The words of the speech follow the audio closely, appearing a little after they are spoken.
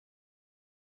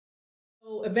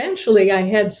So eventually, I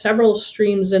had several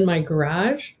streams in my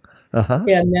garage, Uh-huh.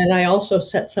 and then I also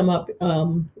set some up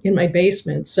in my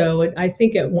basement. So I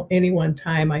think at any one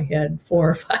time, I had four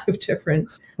or five different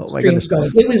Oh my streams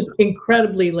goodness. going. It was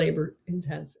incredibly labor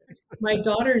intensive. My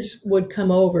daughters would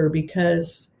come over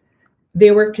because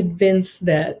they were convinced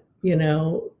that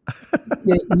the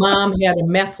mom had a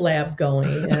meth lab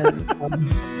going,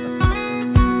 and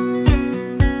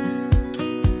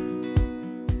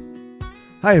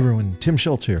Hi everyone, Tim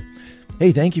Schultz here.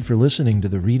 Hey, thank you for listening to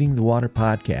the Reading the Water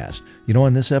podcast.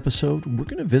 On this episode, we're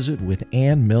going to visit with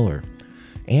Ann Miller.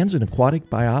 Ann's an aquatic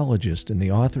biologist and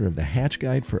the author of the Hatch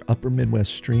Guide for Upper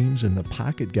Midwest Streams and the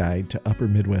Pocket Guide to Upper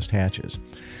Midwest Hatches.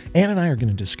 Ann and I are going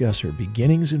to discuss her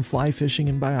beginnings in fly fishing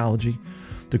and biology,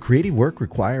 the creative work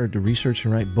required to research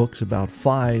and write books about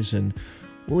flies, and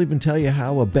we'll even tell you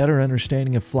how a better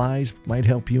understanding of flies might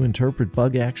help you interpret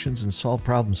bug actions and solve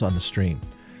problems on the stream.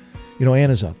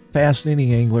 Ann is a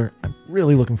fascinating angler. I'm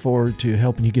really looking forward to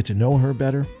helping you get to know her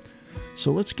better. So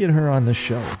let's get her on the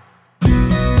show.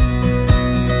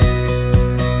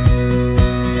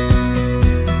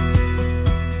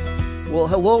 Well,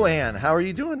 hello, Ann. How are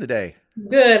you doing today?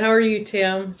 good. How are you,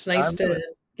 Tim? It's nice I'm to good.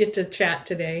 get to chat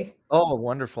today. Oh,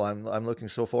 wonderful. I'm looking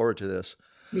so forward to this.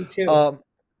 Me too. Um,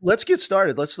 let's get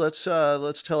started. Let's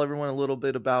tell everyone a little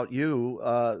bit about you.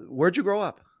 Where'd you grow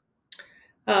up?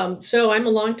 So I'm a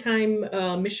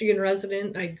longtime Michigan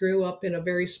resident. I grew up in a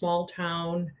very small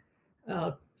town,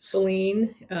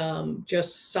 Saline,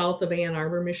 just south of Ann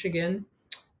Arbor, Michigan.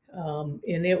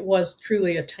 And it was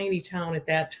truly a tiny town at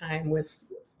that time with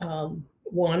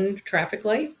one traffic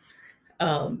light.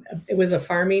 It was a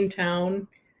farming town,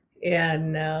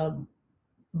 and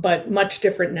but much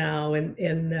different now.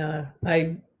 And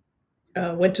I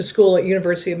went to school at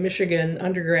University of Michigan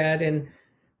undergrad and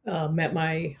met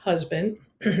my husband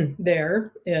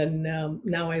there, and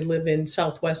now I live in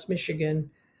Southwest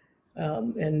Michigan,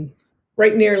 and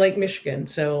right near Lake Michigan.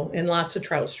 So, and lots of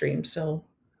trout streams. So,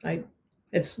 I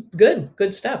it's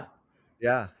good stuff.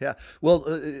 Yeah, yeah.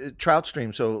 Well, trout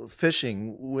stream. So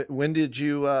fishing. When did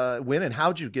you when and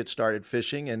how did you get started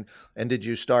fishing? And did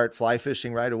you start fly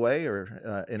fishing right away,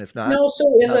 or and if not, No,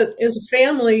 so as how? a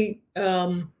family,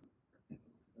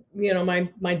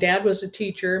 my dad was a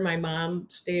teacher. My mom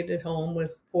stayed at home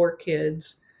with four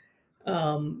kids.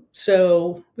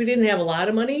 So we didn't have a lot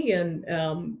of money,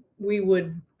 and we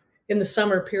would, in the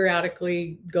summer,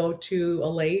 periodically go to a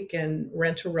lake and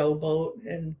rent a rowboat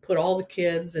and put all the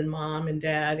kids and mom and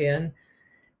dad in,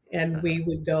 and Uh-huh. we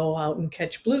would go out and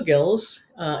catch bluegills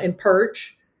and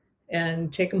perch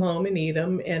and take them home and eat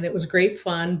them. And it was great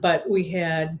fun. But we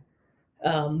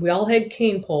all had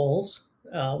cane poles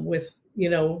with,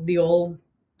 the old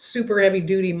super heavy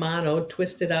duty mono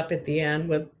twisted up at the end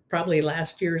with probably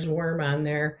last year's worm on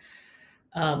there.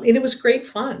 And it was great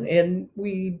fun. And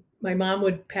my mom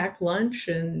would pack lunch,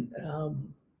 and,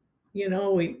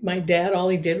 my dad, all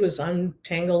he did was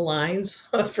untangle lines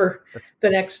for the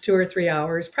next 2 or 3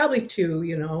 hours, probably two,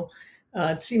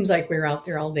 it seems like we were out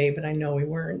there all day, but I know we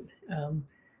weren't.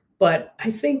 But I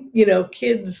think,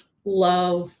 kids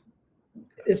love,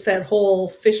 it's that whole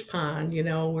fish pond,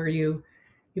 where you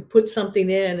put something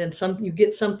in and you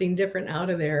get something different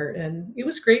out of there, and it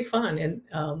was great fun. And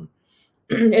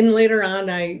and later on,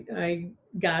 I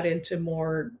got into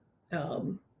more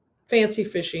um, fancy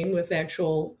fishing with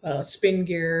actual spin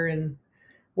gear and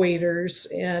waders.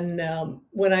 And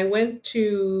when I went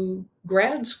to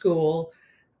grad school,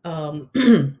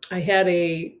 I had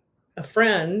a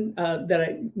friend that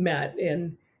I met,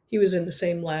 and he was in the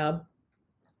same lab,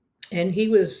 and he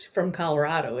was from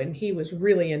Colorado, and he was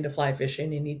really into fly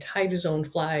fishing, and he tied his own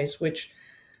flies, which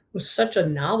was such a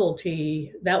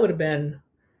novelty. That would have been,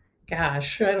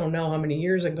 gosh, I don't know how many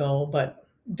years ago, but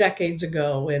decades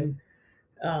ago. And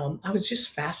I was just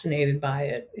fascinated by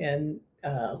it. And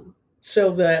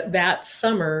so that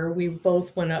summer, we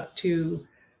both went up to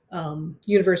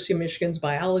University of Michigan's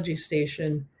biology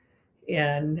station,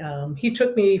 and he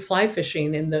took me fly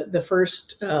fishing. And the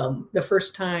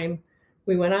first time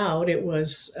we went out, it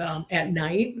was at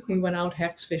night. We went out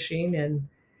hex fishing, and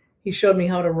he showed me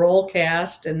how to roll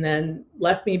cast, and then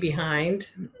left me behind,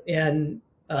 and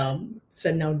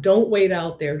said, "Now don't wait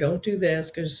out there. Don't do this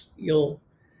because you'll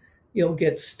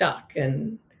get stuck."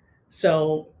 And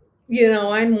so,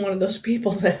 I'm one of those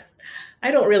people that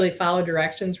I don't really follow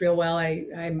directions real well.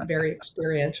 I'm very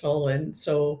experiential, and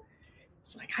so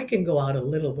it's like I can go out a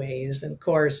little ways. And of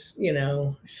course,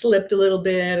 I slipped a little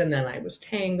bit, and then I was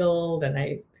tangled, and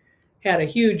I had a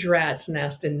huge rat's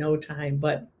nest in no time.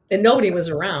 But and nobody was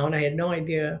around. I had no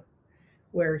idea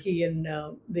where he and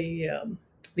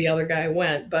the other guy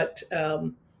went. But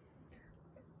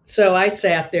so I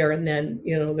sat there, and then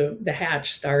the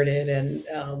hatch started,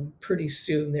 and pretty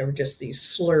soon there were just these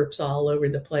slurps all over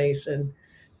the place, and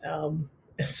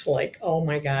it's like, oh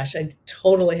my gosh, I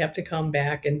totally have to come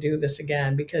back and do this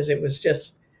again, because it was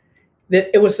just that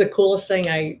it was the coolest thing.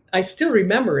 I still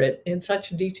remember it in such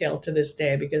detail to this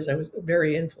day, because I was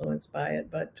very influenced by it.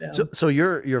 But So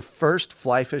your first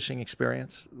fly fishing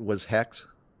experience was Hex?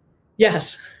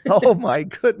 yes, Oh my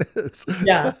goodness.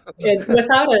 yeah, and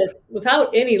without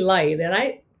any light, and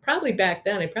I probably back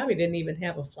then I probably didn't even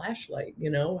have a flashlight.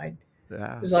 I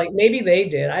Yeah. was like, maybe they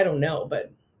did, I don't know,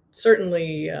 but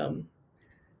certainly I,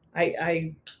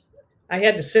 I I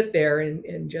had to sit there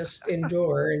and just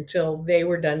endure until they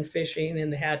were done fishing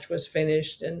and the hatch was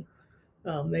finished, and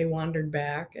they wandered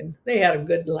back, and they had a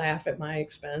good laugh at my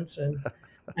expense, and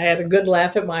I had a good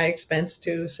laugh at my expense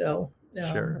too. So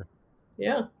Sure.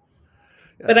 yeah,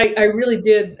 Yeah. but I really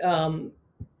did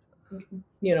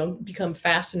become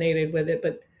fascinated with it.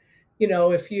 But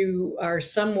if you are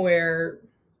somewhere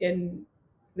and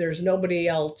there's nobody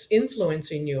else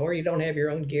influencing you, or you don't have your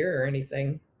own gear or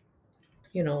anything,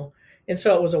 you know. And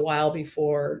so it was a while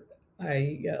before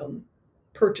I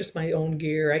purchased my own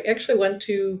gear. I actually went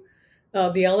to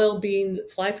the LL Bean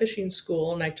fly fishing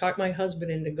school, and I talked my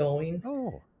husband into going,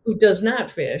 Oh. who does not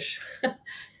fish.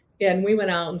 And we went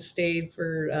out and stayed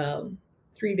for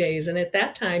 3 days. And at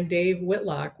that time, Dave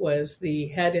Whitlock was the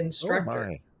head Oh instructor.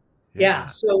 my. Yeah, Yeah.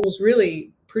 so it was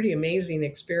really pretty amazing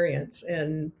experience.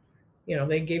 And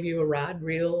they gave you a rod,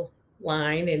 reel,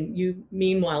 line, and you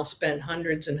meanwhile spent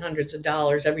hundreds and hundreds of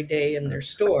dollars every day in their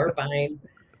store buying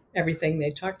everything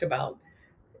they talked about.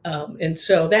 And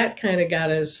so that kind of got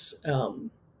us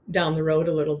down the road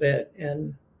a little bit,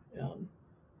 and um,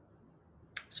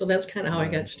 so that's kind of how I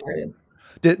Yeah. got started.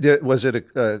 Was it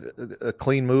a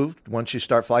clean move once you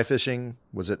start fly fishing?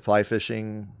 Was it fly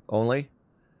fishing only?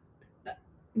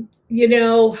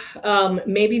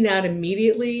 Maybe not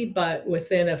immediately, but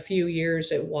within a few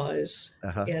years it was.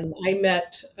 Uh-huh. And I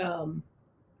met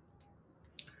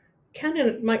Ken,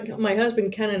 and my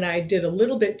husband Ken and I did a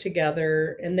little bit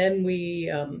together, and then we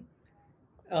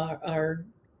our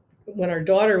when our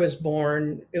daughter was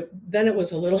born, then it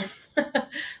was a little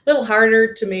little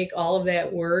harder to make all of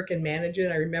that work and manage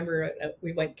it. I remember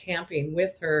we went camping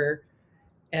with her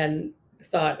and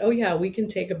thought, oh yeah, we can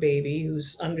take a baby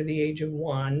who's under the age of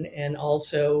 1 and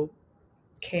also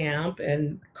camp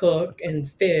and cook and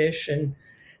fish, and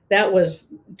that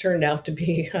was turned out to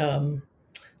be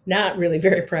not really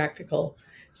very practical. Uh-huh.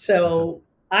 So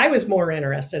I was more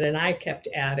interested, and I kept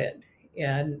at it.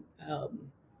 And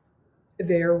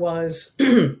there was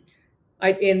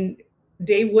in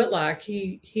Dave Whitlock,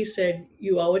 he said,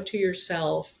 you owe it to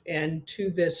yourself and to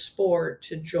this sport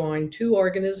to join 2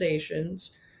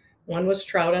 organizations. One was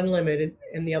Trout Unlimited,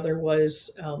 and the other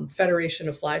was Federation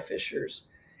of Fly Fishers.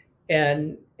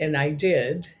 And I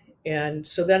did. And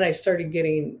so then I started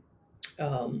getting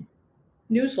um,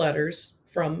 newsletters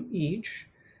from each,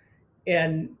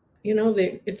 and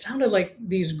it sounded like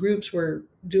these groups were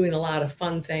doing a lot of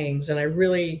fun things, and I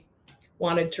really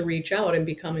wanted to reach out and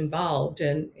become involved,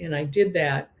 and I did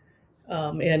that.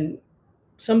 And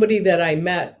somebody that I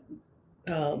met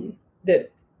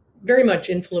that very much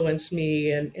influenced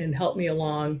me and helped me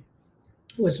along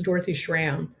was Dorothy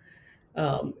Schramm,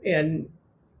 and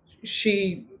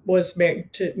she was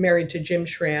married to Jim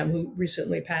Schramm, who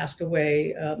recently passed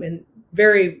away, and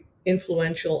very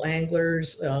influential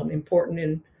anglers, important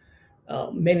in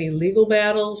many legal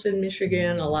battles in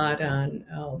Michigan, a lot on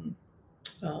um,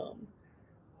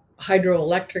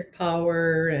 hydroelectric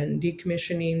power and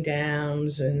decommissioning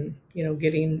dams, and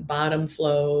getting bottom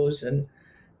flows. And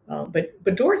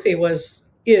but Dorothy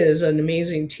is an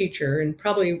amazing teacher, and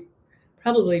probably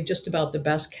just about the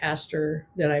best caster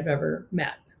that I've ever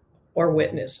met or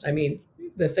witnessed. I mean,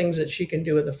 the things that she can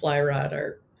do with the fly rod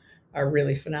are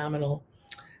really phenomenal.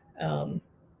 Um,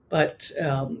 but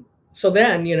so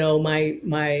then,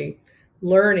 my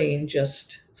learning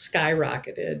just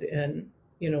skyrocketed, and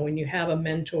when you have a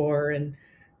mentor and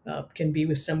can be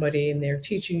with somebody and they're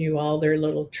teaching you all their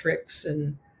little tricks,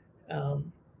 and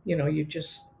um, you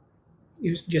just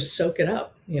soak it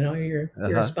up. You're a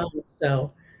Uh-huh. sponge.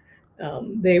 So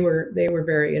they were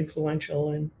very influential,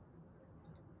 and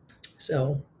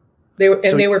so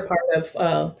So they were part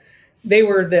of they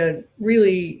were the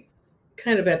really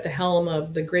kind of at the helm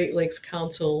of the Great Lakes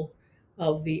Council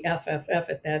of the FFF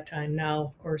at that time. Now,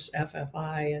 of course,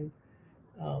 FFI, and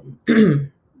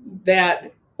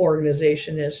that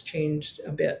organization has changed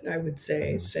a bit, I would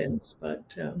say, Mhm. since.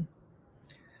 But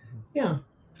yeah,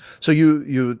 so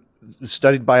you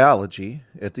studied biology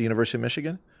at the University of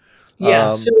Michigan? yeah.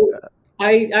 So Um,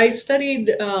 I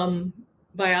studied.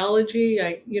 biology,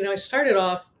 I started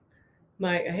off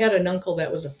I had an uncle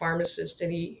that was a pharmacist,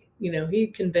 and he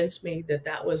convinced me that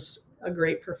that was a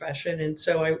great profession. And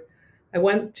so I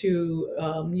went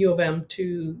to U of M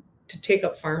to take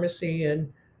up pharmacy,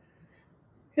 and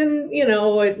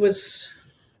it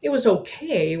was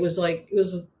okay.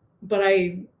 But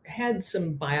I had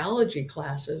some biology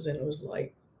classes, and it was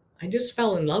like, I just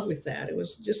fell in love with that.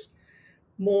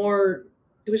 More,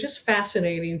 it was just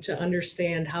fascinating to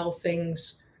understand how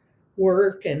things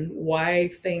work and why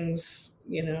things,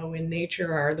 in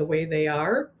nature are the way they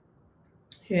are.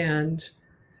 And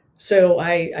so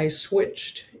I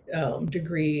switched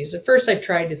degrees. At first, I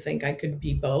tried to think I could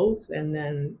be both, and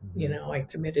then Mhm. I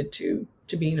committed to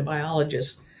being a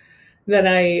biologist. Then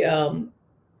I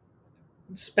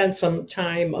spent some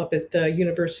time up at the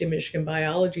University of Michigan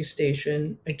Biology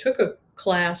Station. I took a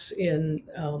class in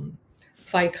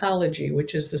phycology,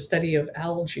 which is the study of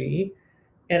algae,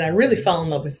 and I really Okay. fell in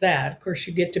love with that. Of course,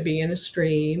 you get to be in a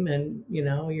stream, and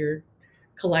you're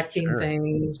collecting Sure.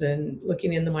 things and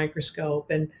looking in the microscope.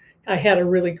 And I had a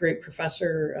really great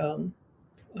professor,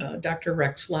 Dr.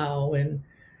 Rex Lau, and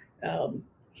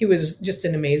he was just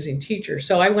an amazing teacher.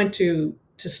 So I went to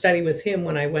study with him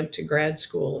when I went to grad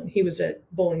school, and he was at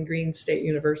Bowling Green State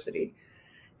University.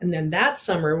 And then that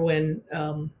summer,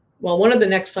 one of the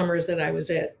next summers that I was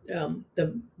at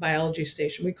the biology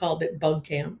station, we called it bug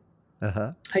camp.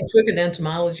 Uh-huh. I took an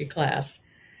entomology class,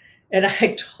 and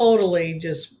I totally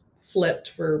just flipped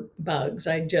for bugs.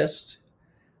 I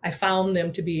found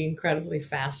them to be incredibly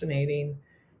fascinating.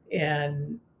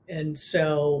 And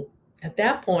so at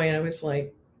that point, I was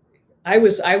like, I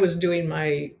was doing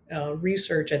my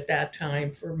research at that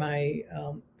time for my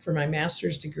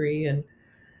master's degree. And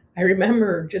I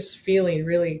remember just feeling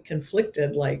really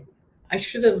conflicted, like I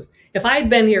should have, if I had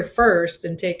been here first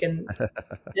and taken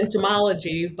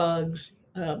entomology, bugs,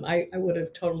 I would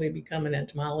have totally become an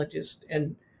entomologist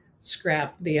and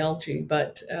scrapped the algae.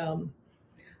 But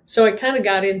so I kind of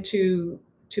got into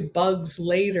to bugs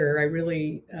later. I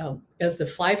really, as the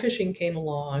fly fishing came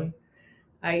along,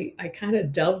 I kind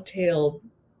of dovetailed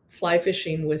fly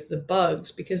fishing with the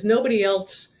bugs because nobody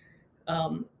else.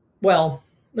 Um, well,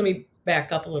 let me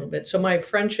back up a little bit. So my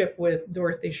friendship with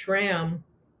Dorothy Schramm,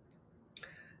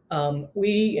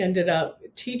 we ended up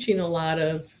teaching a lot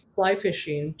of fly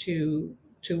fishing to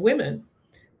women,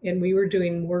 and we were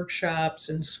doing workshops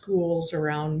in schools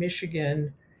around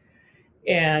Michigan.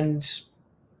 And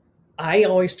I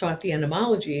always taught the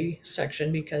entomology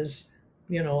section because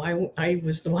I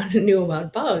was the one who knew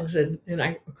about bugs, and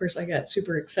I, of course, I got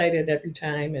super excited every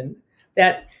time. And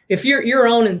that, if your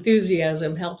own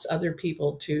enthusiasm helps other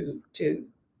people to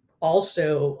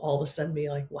also all of a sudden be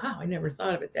like, wow, I never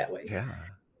thought of it that way. Yeah.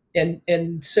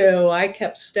 And so I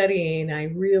kept studying. I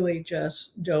really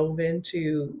just dove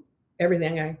into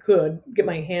everything I could get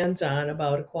my hands on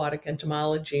about aquatic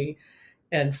entomology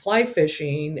and fly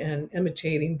fishing and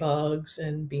imitating bugs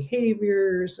and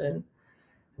behaviors. And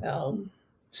um,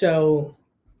 so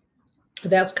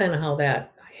that's kind of how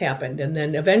that happened. And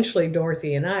then eventually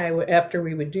Dorothy and I, after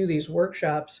we would do these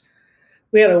workshops,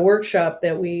 we had a workshop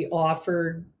that we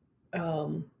offered.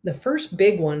 The first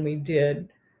big one we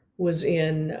did was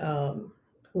in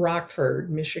Rockford,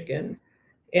 Michigan.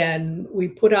 And we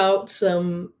put out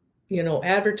some,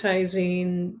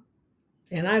 advertising,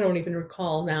 and I don't even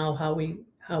recall now how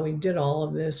we did all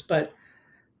of this, but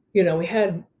we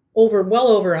had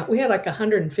we had like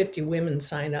 150 women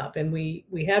sign up, and we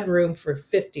had room for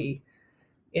 50.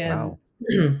 And Wow.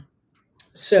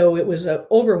 so it was an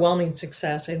overwhelming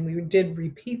success, and we did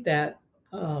repeat that,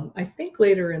 I think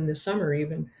later in the summer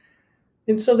even.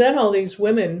 And so then all these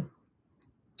women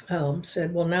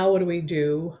said, well, now what do we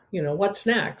do? What's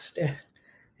next?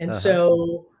 And Uh-huh.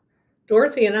 so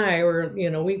Dorothy and I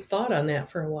we thought on that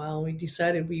for a while. We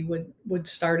decided we would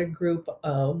start a group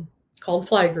called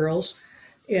Flygirls,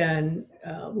 and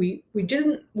we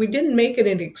didn't make it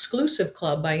an exclusive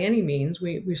club by any means.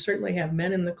 We certainly have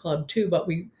men in the club too, but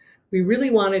we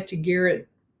really wanted to gear it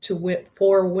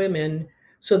for women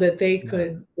so that they Yeah.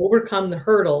 could overcome the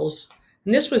hurdles.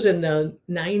 And this was in the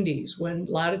 '90s, when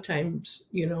a lot of times,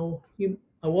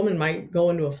 a woman might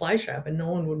go into a fly shop and no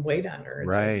one would wait on her. It's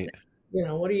like, Right.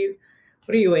 what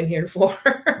are you in here for?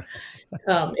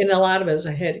 And a lot of us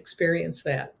had experienced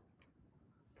that.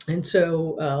 And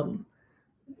so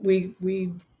we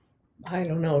I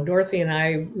don't know, Dorothy and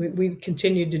I, we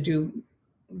continued to do,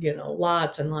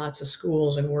 lots and lots of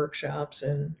schools and workshops,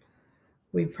 and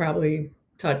we probably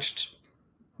touched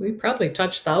we probably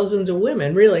touched thousands of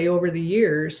women really over the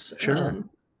years. Sure.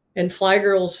 And Fly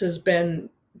Girls has been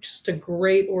just a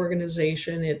great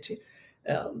organization.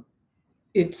 Um,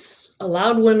 it's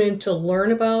allowed women to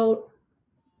learn about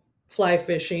fly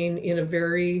fishing in a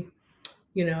very,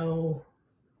 you know,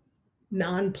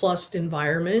 nonplussed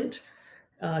environment,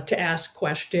 to ask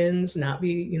questions, not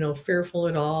be, fearful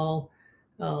at all,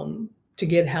 to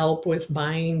get help with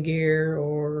buying gear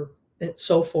or and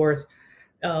so forth.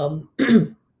 Um,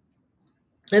 and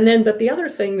then, but the other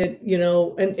thing that,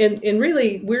 and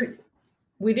really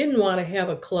we didn't want to have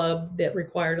a club that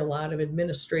required a lot of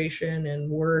administration and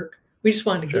work. We just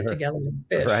wanted to get Sure. together and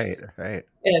fish. Right. Right.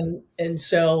 And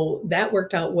so that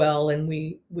worked out well. And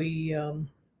we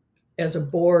as a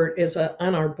board,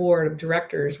 on our board of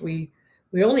directors, we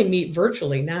only meet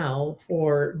virtually now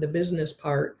for the business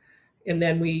part, and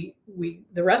then we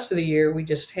the rest of the year we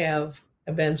just have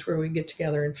events where we get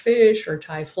together and fish or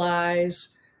tie flies,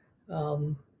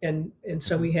 and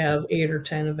so Mhm. we have 8 or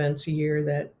 10 events a year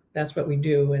that's what we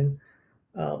do. And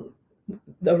um,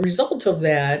 the result of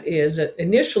that is that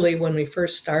initially when we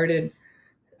first started,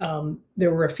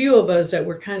 there were a few of us that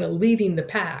were kind of leading the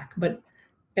pack, but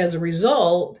as a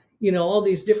result, all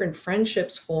these different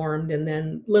friendships formed, and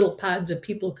then little pods of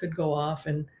people could go off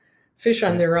and fish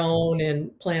on Yeah. their own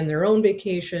and plan their own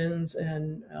vacations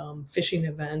and fishing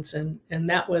events, and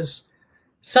that was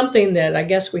something that I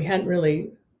guess we hadn't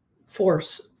really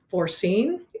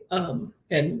foreseen,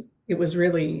 and it was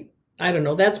really, I don't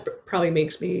know. That's probably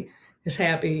makes me as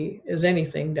happy as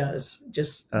anything does.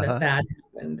 Just that Uh-huh. that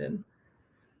happened, and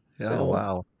Yeah. so.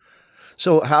 Wow.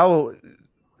 So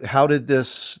how did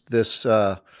this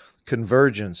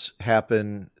convergence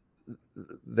happen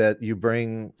that you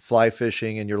bring fly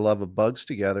fishing and your love of bugs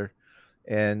together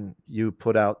and you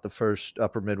put out the first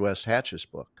Upper Midwest Hatches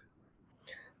book?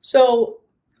 So,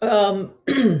 um,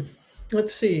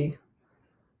 let's see.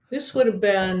 This would have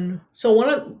been so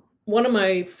one of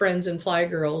my friends in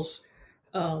Flygirls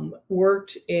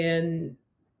worked in,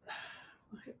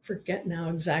 I forget now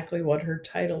exactly what her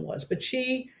title was, but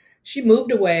she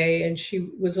moved away and she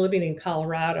was living in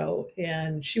Colorado,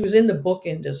 and she was in the book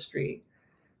industry,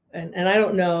 and I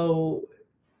don't know,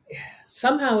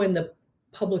 somehow in the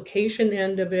publication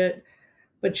end of it,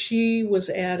 but she was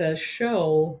at a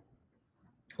show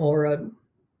or a,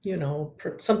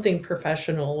 something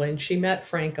professional, and she met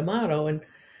Frank Amato.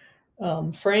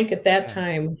 And Frank at that Yeah.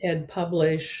 time had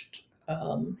published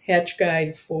Hatch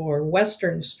Guide for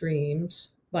Western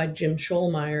Streams by Jim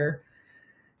Scholmeyer,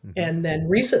 Hmm. and then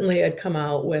recently had come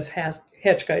out with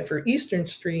Hatch Guide for Eastern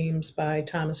Streams by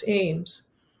Thomas Ames.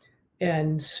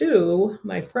 And Sue,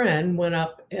 my friend, went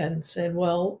up and said,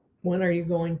 "Well, when are you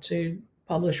going to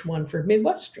publish one for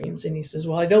Midwest Streams?" And he says,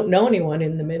 "Well, I don't know anyone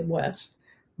in the Midwest.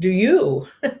 Do you?"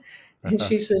 And Uh-huh.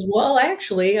 she says, "Well,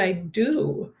 actually, I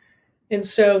do." And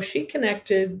so she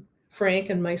connected Frank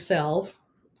and myself,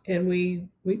 and we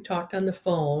talked on the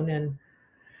phone. And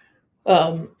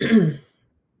um,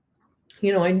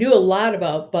 I knew a lot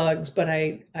about bugs, but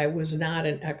I was not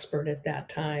an expert at that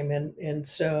time. And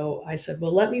so I said,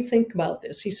 "Well, let me think about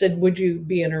this." He said, "Would you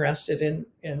be interested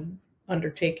in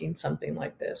undertaking something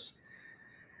like this?"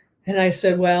 And I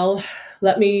said, "Well,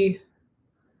 let me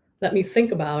let me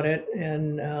think about it."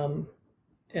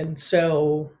 And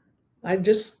so I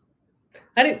just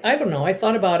I don't know. I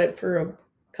thought about it for a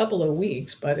couple of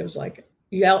weeks, but it was like,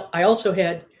 yeah. I also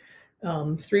had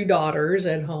 3 daughters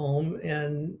at home,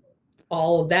 and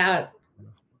all of that,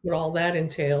 what all that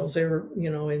entails. They were,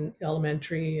 in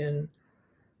elementary and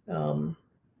um,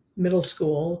 middle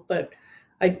school. But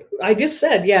I just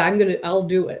said, "Yeah, I'll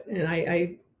do it."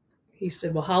 And he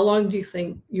said, "Well, how long do you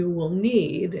think you will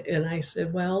need?" And I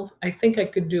said, "Well, I think I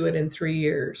could do it in 3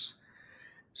 years."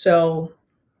 So,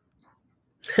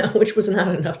 which was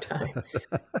not enough time.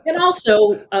 And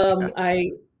also,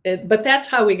 Yeah. but that's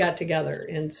how we got together.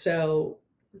 And so,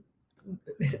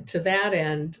 to that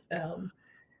end,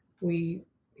 we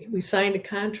we signed a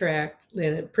contract, and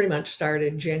it pretty much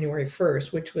started January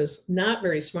 1st, which was not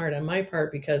very smart on my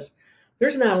part because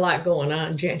there's not a lot going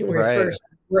on January Right. 1st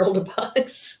in the world of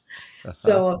bugs. Uh-huh.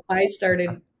 So I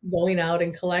started going out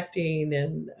and collecting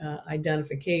and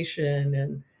identification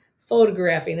and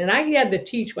photographing, and I had to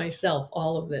teach myself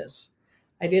all of this.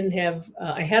 I didn't have.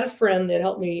 I had a friend that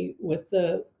helped me with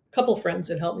a couple friends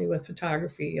that helped me with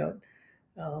photography,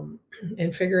 um,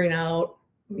 and figuring out,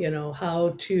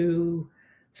 how to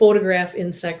photograph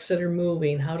insects that are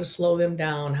moving, how to slow them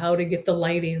down, how to get the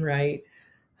lighting right.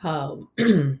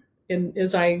 And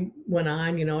as I went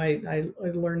on, I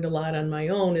learned a lot on my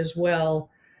own as well.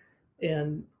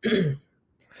 And And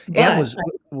but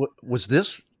was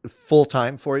this full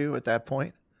time for you at that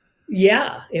point?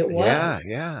 yeah, it Yeah, was.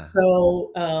 yeah.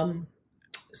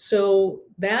 So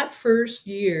that first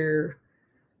year,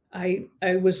 I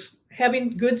was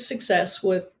having good success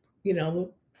with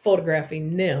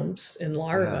photographing nymphs and Yeah.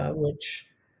 larvae, which,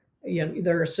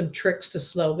 there are some tricks to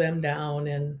slow them down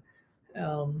and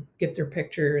get their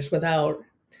pictures without,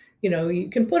 you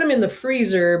can put them in the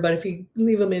freezer, but if you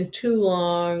leave them in too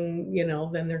long,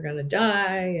 then they're going to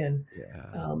die. And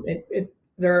Yeah.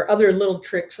 there are other little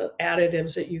tricks,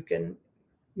 additives that you can,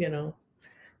 you know,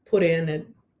 put in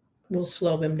and will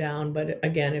slow them down. But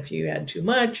again, if you add too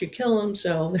much, you kill them.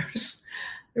 So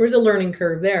there was a learning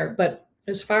curve there. But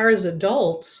as far as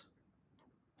adults,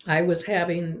 I was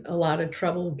having a lot of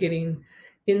trouble getting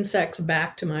insects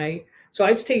back to my. So I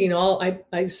was taking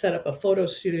I set up a photo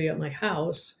studio at my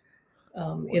house,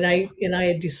 and Wow. I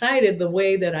had decided the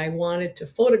way that I wanted to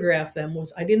photograph them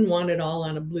was I didn't want it all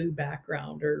on a blue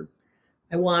background, or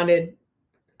I wanted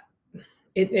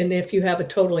it. And if you have a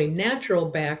totally natural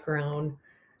background,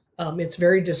 it's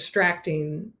very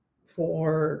distracting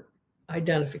for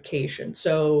identification.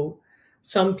 So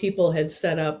some people had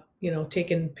set up,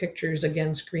 taken pictures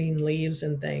against green leaves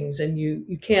and things, and you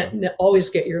Uh-huh. can't always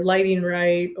get your lighting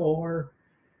right, or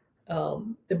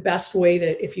the best way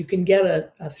to, if you can get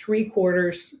a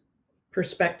 3/4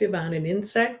 perspective on an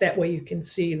insect, that way you can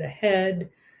see the head,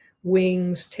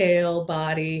 wings, tail,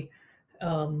 body.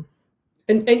 Um,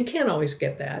 and you can't always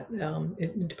get that.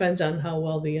 It depends on how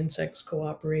well the insect's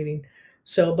cooperating.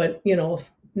 So, but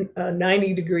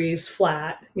 90 degrees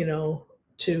flat,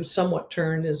 to somewhat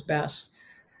turned is best.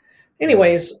 Yeah.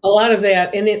 Anyways, a lot of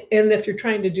that, and if you're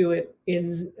trying to do it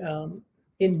in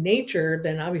nature,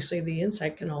 then obviously the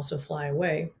insect can also fly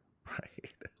away.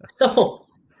 Right. So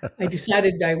I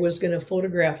decided I was going to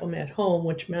photograph them at home,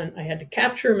 which meant I had to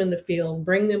capture them in the field,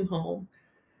 bring them home.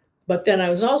 But then I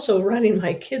was also running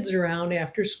my kids around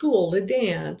after school to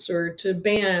dance or to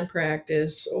band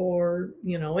practice, or,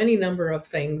 any number of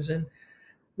things. And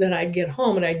then I'd get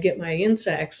home and I'd get my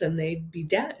insects and they'd be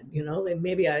dead.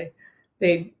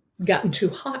 They'd gotten too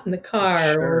hot in the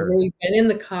car, or Sure. they'd been in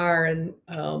the car and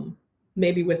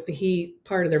maybe with the heat,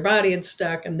 part of their body had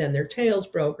stuck, and then their tails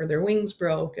broke or their wings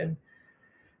broke. And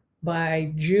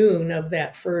by June of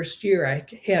that first year, I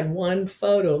had one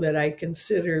photo that I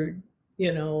considered,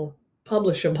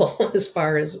 publishable as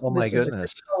far as Oh my this is a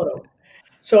goodness. great photo.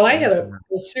 So I Yeah. had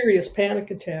a serious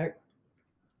panic attack,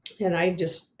 and I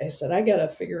said, I got to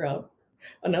figure out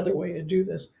another way to do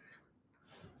this.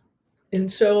 And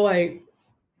so I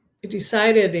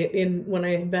decided when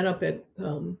I had been up at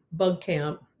bug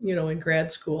camp, in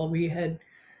grad school, we had,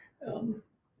 um,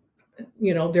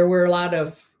 there were a lot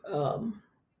of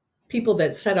people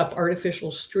that set up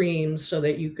artificial streams so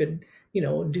that you could,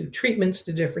 do treatments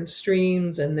to different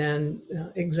streams and then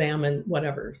examine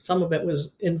whatever. Some of it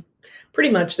was in pretty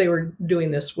much they were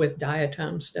doing this with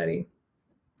diatom study.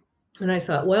 And I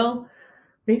thought, well,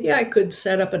 maybe I could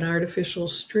set up an artificial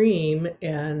stream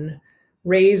and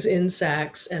raise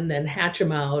insects and then hatch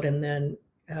them out. And then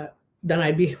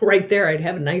I'd be right there. I'd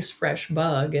have a nice fresh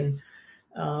bug and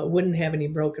wouldn't have any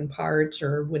broken parts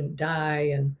or wouldn't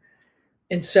die.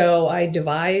 And so I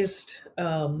devised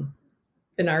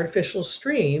an artificial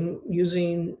stream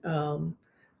using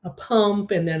a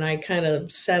pump, and then I kind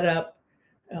of set up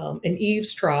an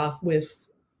eaves trough with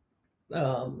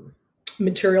um,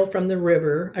 material from the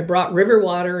river. I brought river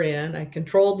water in, I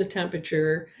controlled the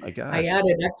temperature, My I gosh.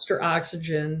 added extra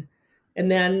oxygen, and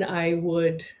then I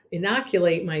would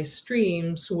inoculate my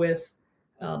streams with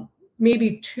um,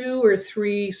 maybe 2 or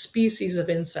 3 species of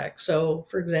insects. So,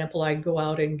 for example, I'd go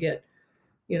out and get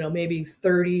maybe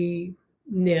 30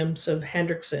 nymphs of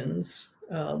Hendrickson's.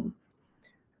 And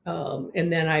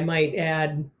then I might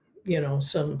add,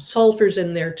 some sulfurs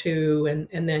in there too,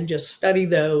 and then just study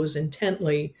those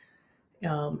intently.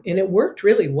 And it worked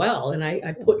really well. And I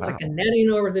Oh, put like a wow. netting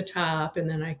over the top, and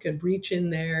then I could reach in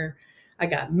there. I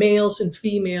got males and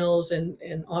females, and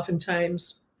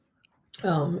oftentimes,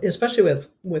 especially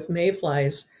with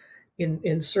mayflies,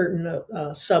 in certain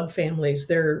subfamilies,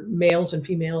 their males and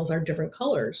females are different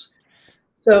colors.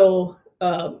 So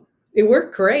it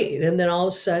worked great. And then all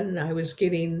of a sudden, I was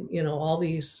getting, all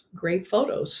these great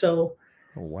photos. So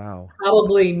Oh, wow.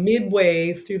 probably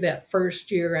midway through that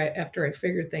first year, after I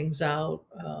figured things out,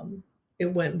 it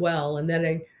went well. And then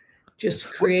I just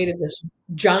What? created this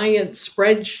giant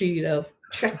spreadsheet of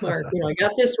check mark. I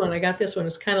got this one. I got this one.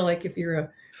 It's kind of like if you're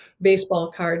a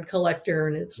baseball card collector,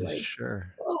 and it's like,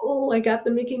 Sure. oh, I got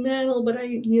the Mickey Mantle, but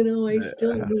I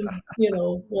still need,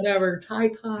 whatever tie Yeah.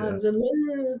 cons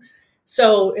and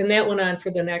so, and that went on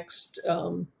for the next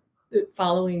the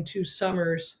following 2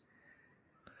 summers.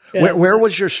 And Where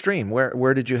was your stream?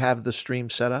 Where did you have the stream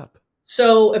set up?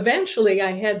 so eventually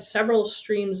I had several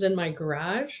streams in my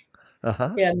garage.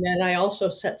 Uh-huh. And then I also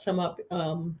set some up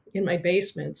in my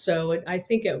basement. So I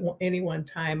think at any one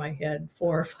time I had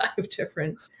 4 or 5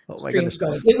 different Oh my streams goodness.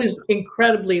 going. It was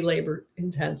incredibly labor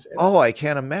intensive. Oh, I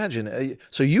can't imagine.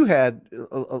 So you had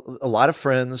a lot of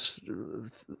friends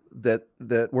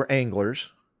that were anglers,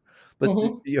 but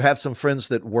Hmm. you have some friends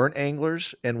that weren't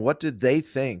anglers, and what did they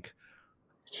think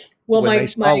Well, when they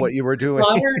saw what you were doing?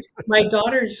 my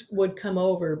daughters would come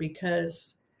over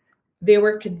because they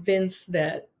were convinced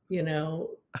that the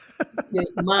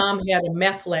mom had a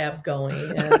meth lab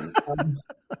going, and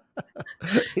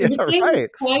Yeah, right.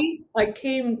 I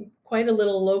came quite a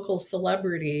little local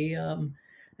celebrity. A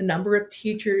number of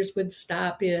teachers would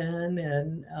stop in,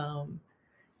 and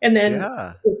then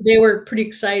Yeah. they were pretty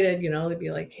excited. They'd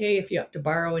be like, "Hey, if you have to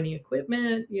borrow any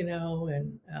equipment,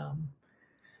 and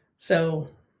so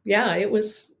yeah, it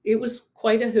was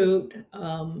quite a hoot,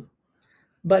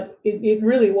 but it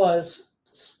really was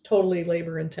totally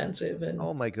labor intensive, and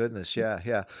Oh my goodness. Yeah,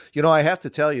 yeah. I have to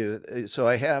tell you, so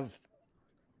I have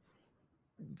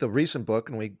the recent book,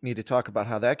 and we need to talk about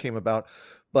how that came about.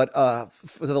 But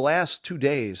for the last 2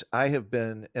 days, I have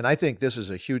been, and I think this is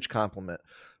a huge compliment.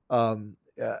 I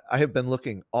have been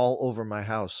looking all over my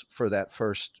house for that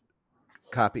first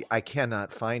copy. I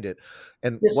cannot find it,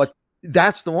 and what this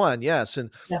that's the one, yes, and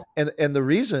yeah. and the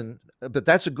reason, but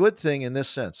that's a good thing in this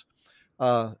sense.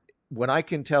 Uh, when I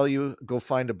can tell you, go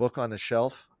find a book on a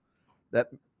shelf, that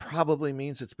probably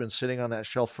means it's been sitting on that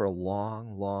shelf for a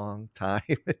long, long time.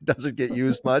 It doesn't get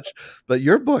used much, but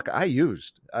your book I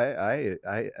used. And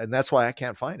that's why I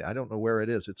can't find it. I don't know where it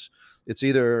is. It's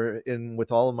either in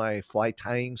with all of my fly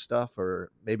tying stuff or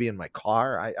maybe in my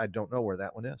car. I don't know where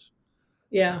that one is.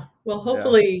 Yeah. Well, Yeah.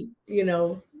 hopefully,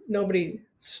 nobody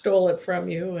stole it from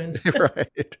you. And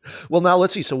Right. Well, now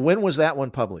let's see. So when was that one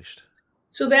published?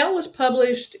 so that was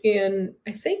published in,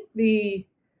 I think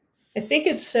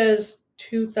it says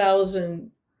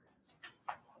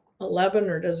 2011,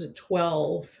 or does it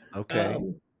 12? Okay.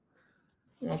 Um,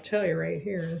 I'll tell you right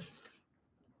here,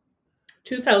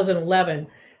 2011,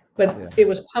 but Yeah. it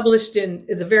was published in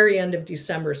at the very end of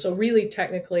December. So really,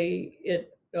 technically,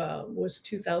 it was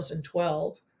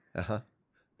 2012, Uh-huh.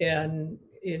 and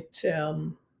it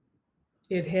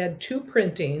had 2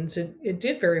 printings. It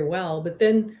did very well, but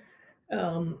then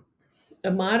um,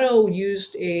 Amato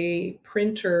used a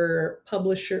printer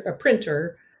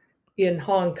in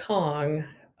Hong Kong,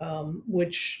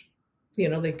 which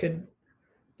they could.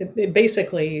 It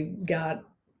basically got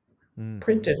Hmm.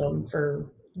 printed them for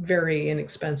very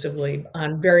inexpensively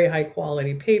on very high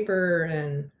quality paper,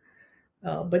 and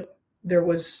but there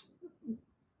was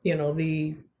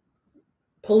the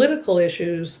political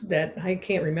issues that I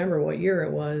can't remember what year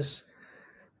it was.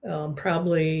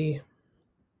 Probably,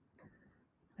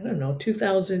 I don't know,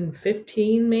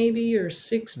 2015 maybe, or Hmm.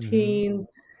 16.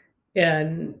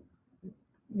 And,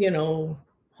 you know,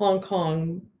 Hong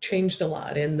Kong changed a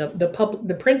lot, and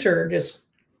the printer just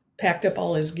packed up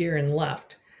all his gear and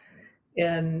left.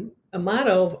 And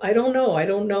Amato, I don't know, I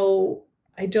don't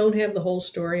have the whole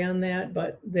story on that,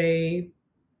 but they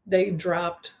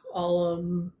dropped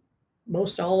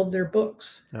most all of their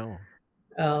books. Oh.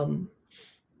 Um,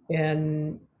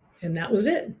 and that was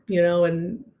it,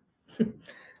 and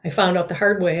I found out the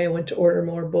hard way. I went to order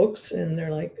more books, and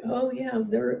they're like, "Oh yeah,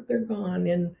 they're gone."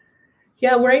 And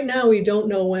yeah, right now we don't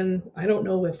know when. I don't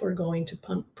know if we're going to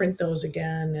print those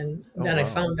again. And Oh then I wow.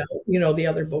 found out, the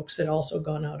other books had also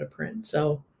gone out of print.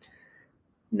 So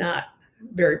not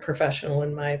very professional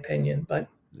in my opinion. But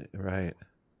Right.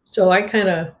 so I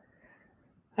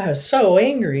was so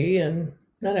angry, and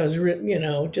then I was,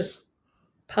 just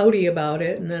pouty about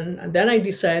it. And then I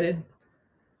decided,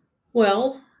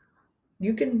 well,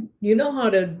 you know how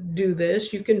to do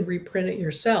this, you can reprint it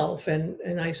yourself.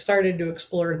 And I started to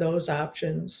explore those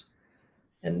options.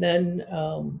 And then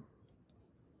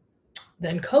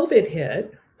COVID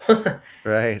hit.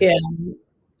 Right. And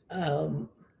um,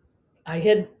 I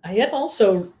had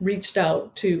also reached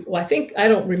out to, well, I think, I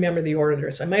don't remember the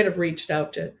orders, I might have reached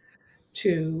out to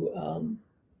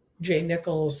Jay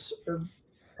Nichols,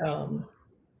 um,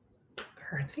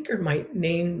 or I think her my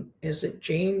name is it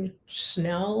Jane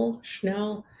Schnell.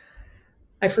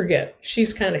 I forget.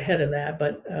 She's kind of head of that,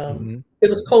 but Hmm. it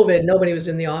was COVID. Nobody was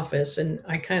in the office, and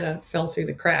I kind of fell through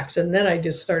the cracks. And then I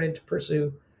just started to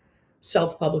pursue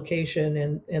self publication,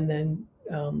 and then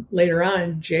later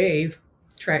on, Jay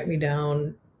tracked me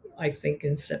down. I think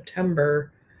in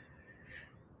September,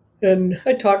 and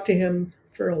I talked to him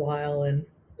for a while, and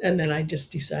then I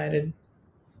just decided,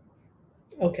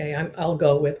 okay, I'll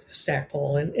go with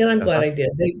Stackpole, and I'm glad Uh-huh. I did.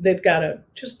 They've got a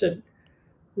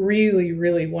really,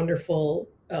 really wonderful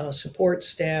support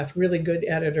staff, really good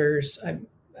editors.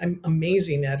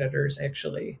 amazing editors,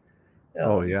 actually.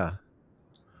 Oh Um, yeah.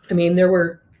 I mean, there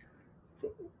were,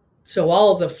 so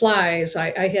all of the flies,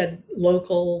 I had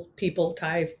local people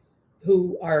tie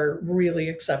who are really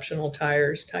exceptional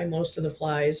tyers, tie most of the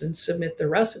flies and submit the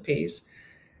recipes.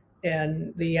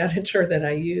 And the editor that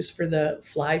I use for the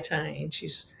fly tying, she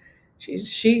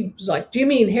was like, "Do you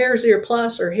mean hare's ear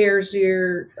plus or hare's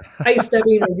ear ice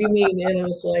dubbing, or do you mean?" And it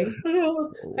was like,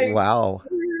 "Oh, I." Wow.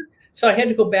 So I had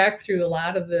to go back through a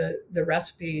lot of the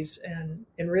recipes and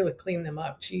really clean them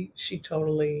up. She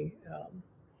totally,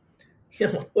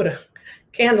 put a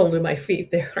candle to my feet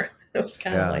there. It was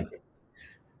kind of Yeah. like,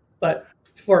 but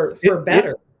for It it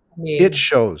better. I it mean,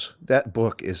 shows. That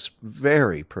book is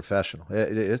very professional.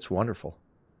 It's wonderful.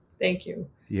 thank you.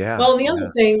 Yeah. Well, the other Yeah.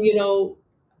 thing,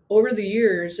 over the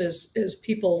years, as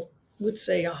people would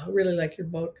say, "Oh, I really like your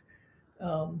book,"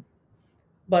 um,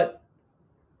 but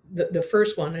the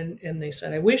first one, and they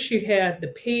said, "I wish you had the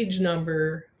page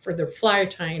number for the fly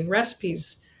tying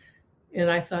recipes." And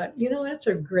I thought, that's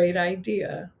a great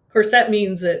idea. Of course, that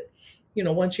means that,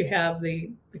 once you have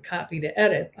the copy to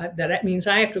edit, that means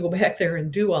I have to go back there and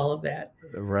do all of that.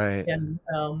 Right. And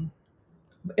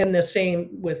the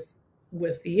same with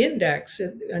the index.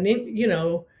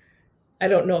 I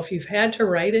don't know if you've had to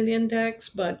write an index,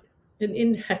 but an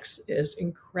index is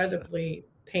incredibly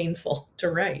painful to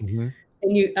write. Mhm.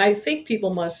 And I think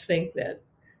people must think that,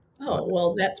 Uh, oh,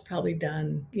 well, that's probably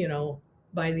done,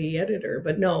 by the editor.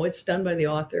 But no, it's done by the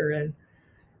author, and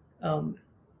um,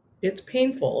 it's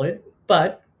painful.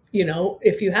 But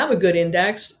if you have a good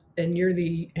index and you're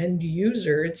the end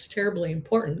user, it's terribly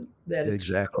important that it's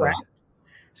exactly. correct.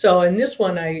 So in this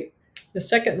one, the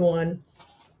second one,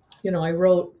 I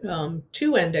wrote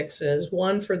two indexes,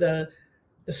 one for the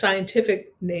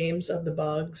scientific names of the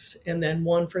bugs, and then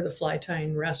one for the fly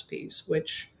tying recipes,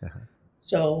 which, Uh-huh.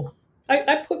 so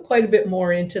I put quite a bit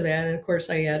more into that. And of course,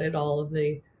 I added all of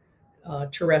the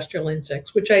terrestrial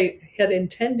insects, which I had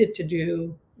intended to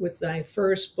do with my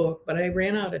first book, but I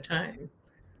ran out of time.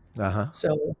 Uh-huh.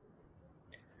 So,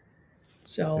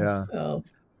 so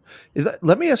Yeah.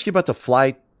 Let me ask you about the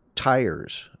fly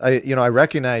tires. I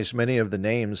recognize many of the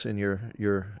names in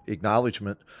your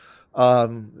acknowledgement.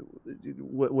 Um,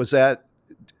 was that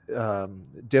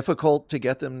difficult to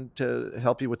get them to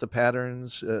help you with the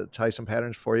patterns, tie some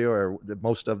patterns for you, or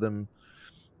most of them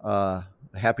uh,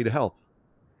 happy to help?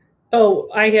 oh,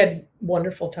 I had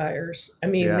wonderful tires. I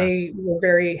mean, Yeah. they were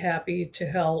very happy to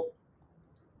help,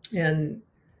 and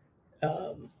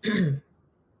um,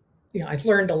 I've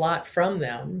learned a lot from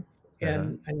them,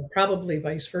 Uh-huh. and probably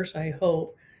vice versa, I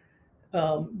hope.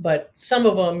 But some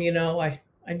of them,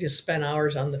 I just spent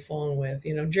hours on the phone with,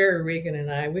 Jerry Regan and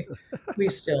I, we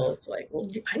still, it's like, well,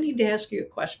 I need to ask you a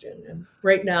question. And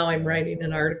right now I'm Yeah. writing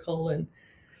an article, and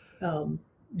um,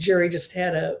 Jerry just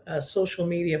had a social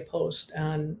media post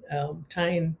on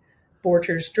tying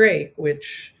Borchers Drake,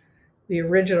 which the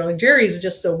original, Jerry's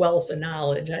just a wealth of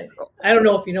knowledge. I don't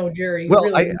know if you know Jerry, he Well,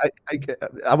 really is.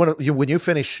 I want to, when you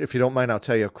finish, if you don't mind, I'll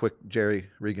tell you a quick Jerry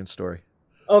Regan story.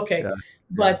 Okay. Yeah. Yeah.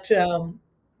 But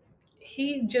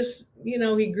he just,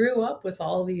 he grew up with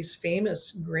all these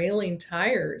famous grailing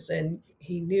tires, and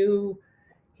he knew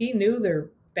their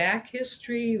back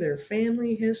history, their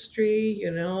family history,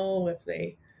 if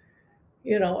they,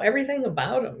 everything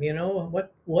about them,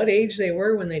 what age they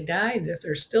were when they died, if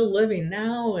they're still living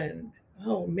now. And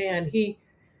oh man,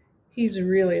 he's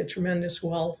really a tremendous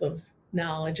wealth of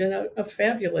knowledge and a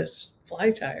fabulous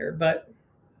fly tire. But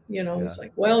Yeah. he's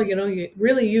like, well, you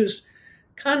really use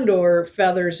condor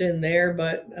feathers in there,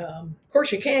 but of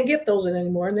course you can't get those in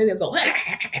anymore. And then he'll go,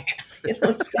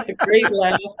 it's got a great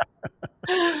laugh.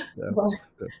 Yeah. But,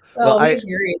 Yeah. Well, oh, he's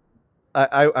great.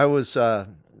 I was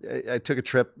I took a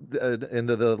trip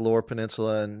into the Lower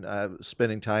Peninsula and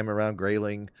spending time around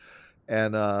Grayling,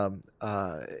 and and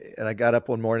I got up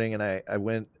one morning and I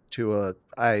went to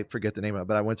I forget the name of it,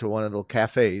 but I went to one of the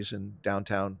cafes in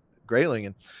downtown Grayling,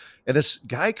 and this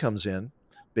guy comes in,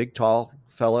 big tall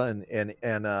fella, and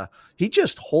he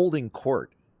just holding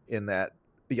court in that,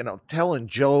 telling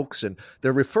jokes, and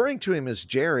they're referring to him as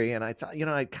Jerry, and I thought,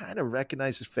 I kind of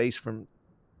recognized his face from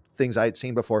things I had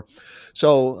seen before.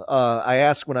 So I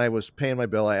asked, when I was paying my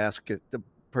bill, I asked the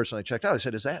person I checked out, I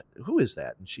said, who is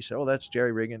that? And she said, oh, that's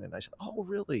Jerry Regan. And I said, oh,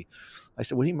 really? I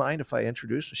said, would he mind if I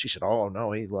introduced him? She said, oh,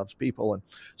 no, he loves people. And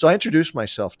so I introduced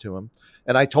myself to him,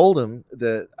 and I told him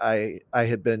that I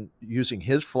had been using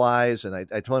his flies. And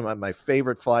I told him my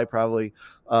favorite fly probably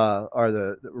are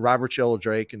the Robert Yellow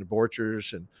Drake and the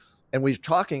Borchers. And we were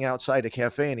talking outside a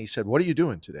cafe, and he said, what are you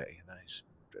doing today? And I said,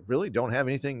 really don't have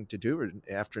anything to do in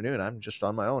the afternoon. I'm just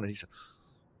on my own. And he said,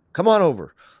 come on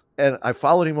over. and I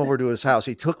followed him over to his house.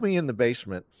 He took me in the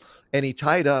basement, and he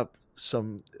tied up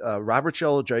some Robert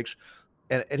Yellow Drakes,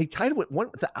 and he tied it with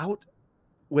one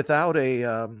without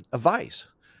a vise.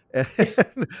 And,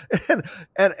 and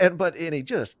and he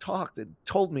just talked and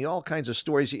told me all kinds of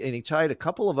stories. And he tied a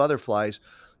couple of other flies,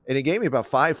 and he gave me about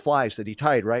 5 flies that he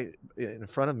tied right in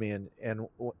front of me. And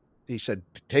he said,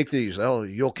 "Take these. Oh,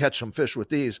 you'll catch some fish with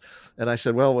these." And I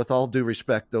said, "Well, with all due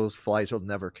respect, those flies will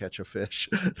never catch a fish.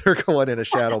 They're going in a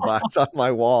shadow box on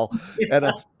my wall." And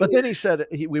Yeah. but then he said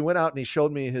we went out and he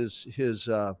showed me his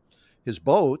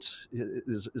boats,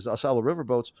 his Osceola River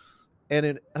boats,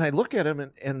 and I look at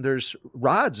them and there's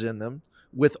rods in them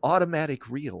with automatic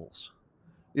reels.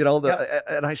 Yep.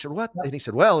 And I said, "What?" And Yep. he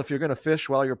said, "Well, if you're going to fish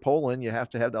while you're poling, you have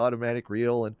to have the automatic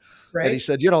reel." And he Right.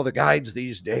 said, "The guides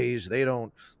these days, they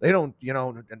don't,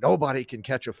 nobody can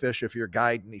catch a fish if you're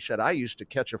guiding." And he said, "I used to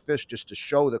catch a fish just to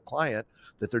show the client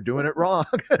that they're doing it wrong."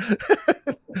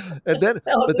 and then,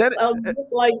 Oh, but that then, sounds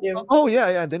just like him. oh yeah,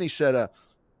 yeah. And then he said,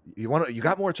 you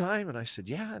got more time?" And I said,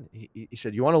 "Yeah." And he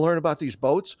said, "You want to learn about these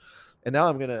boats?" And now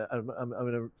I'm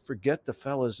gonna forget the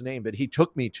fella's name, but he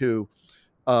took me to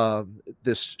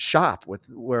this shop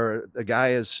where the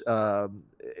guy is.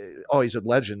 Oh, he's a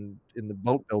legend in the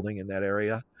boat building in that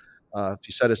area. If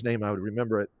you said his name, I would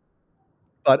remember it.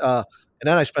 But and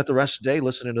then I spent the rest of the day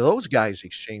listening to those guys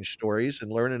exchange stories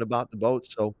and learning about the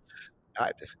boats. So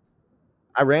I,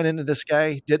 I ran into this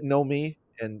guy, didn't know me,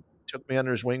 and took me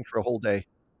under his wing for a whole day.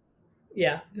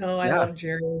 Yeah. No, I Yeah, love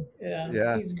Jerry. Yeah,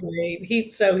 yeah, he's great.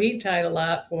 He tied a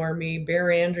lot for me.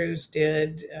 Bear Andrews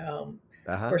did. uh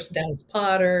Of huh, course, Dennis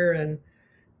Potter, and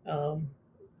um,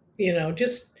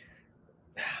 just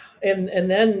and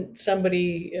then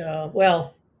somebody.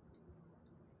 Well,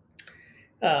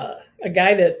 a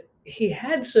guy that he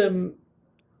had some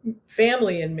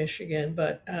family in Michigan,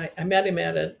 but I met him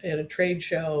at a trade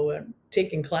show and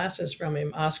taking classes from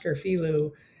him. Oscar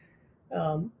Filou,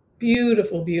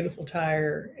 beautiful, beautiful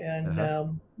tire, uh and huh.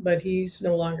 but he's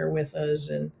no longer with us.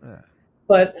 And Yeah.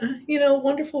 but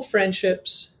wonderful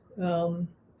friendships,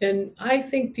 and I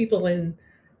think people in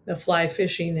the fly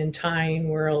fishing and tying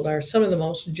world are some of the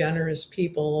most generous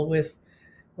people with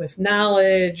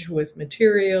knowledge, with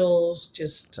materials.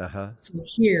 Just Uh huh. so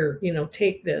here,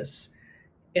 take this,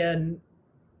 and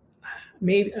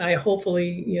maybe I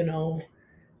hopefully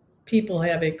people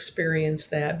have experienced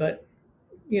that, but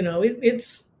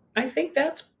it's I think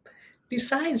that's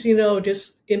besides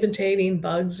just imitating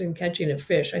bugs and catching a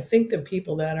fish. I think the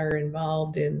people that are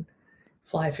involved in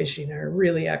fly fishing are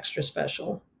really extra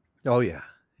special. Oh yeah,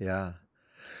 yeah.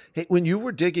 Hey, when you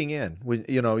were digging in, when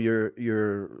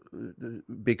you're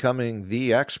becoming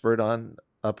the expert on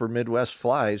upper Midwest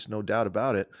flies, no doubt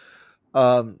about it.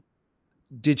 Um,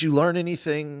 did you learn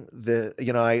anything that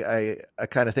I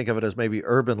kind of think of it as maybe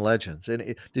urban legends?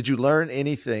 And did you learn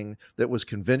anything that was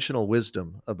conventional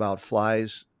wisdom about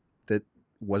flies that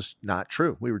was not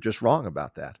true? We were just wrong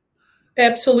about that.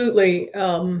 Absolutely.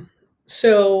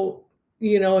 So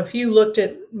if you looked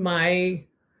at my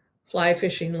fly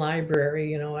fishing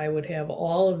library, I would have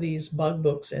all of these bug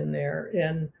books in there,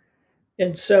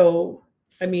 and so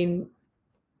I mean,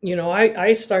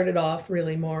 I started off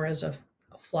really more as a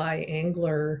fly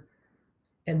angler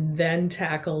and then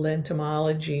tackled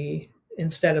entomology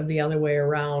instead of the other way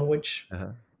around, which,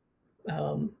 Uh-huh.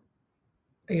 um,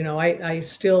 I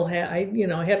still had,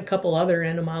 I had a couple other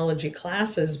entomology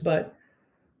classes, but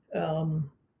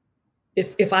um,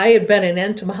 if I had been an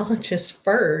entomologist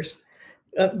first,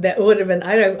 that would have been,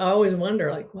 I always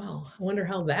wonder, like, wow, I wonder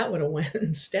how that would have went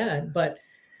instead. But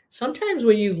sometimes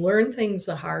when you learn things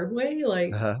the hard way,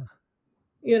 Uh-huh.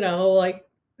 like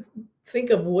think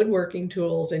of woodworking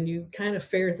tools and you kind of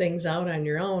figure things out on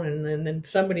your own, and then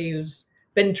somebody who's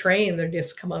been trained, they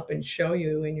just come up and show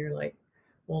you and you're like,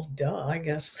 well, duh, I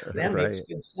guess that makes Right.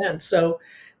 good sense. So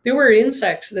there were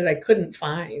insects that I couldn't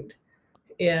find,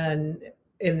 and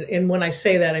and when I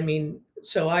say that, I mean,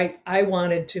 so I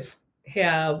wanted to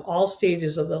have all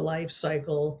stages of the life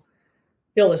cycle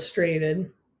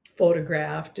illustrated,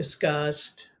 photographed,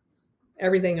 discussed,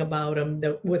 everything about them,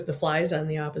 with the flies on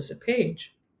the opposite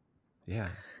page. Yeah.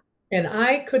 And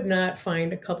I could not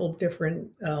find a couple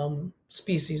different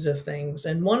species of things.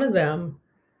 And one of them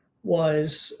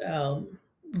was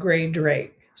gray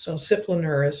drake, so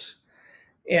Syphilinurus.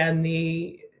 And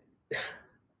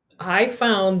I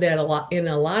found that in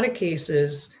a lot of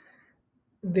cases,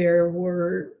 there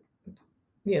were,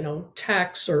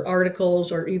 texts or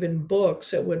articles or even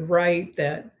books that would write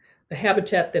that the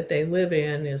habitat that they live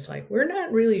in is like, we're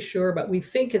not really sure, but we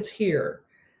think it's here.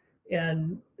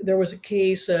 And there was a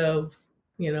case of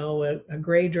a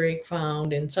gray drake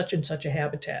found in such and such a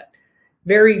habitat,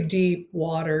 very deep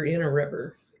water in a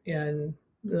river. And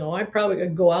I probably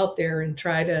could go out there and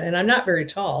try to, and I'm not very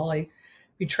tall. I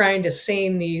be trying to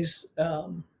seine these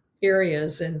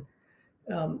areas, and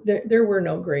there were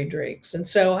no gray drakes. And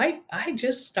so I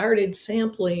just started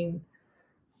sampling.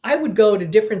 I would go to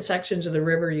different sections of the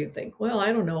river. You'd think, well,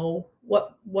 I don't know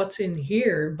what's in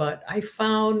here, but I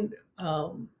found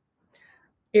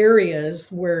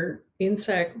areas where in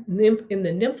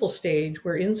the nymphal stage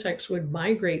where insects would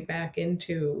migrate back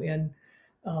into, and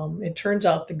it turns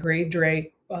out the gray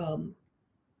drake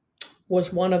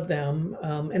was one of them,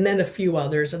 and then a few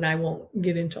others, and I won't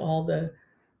get into all the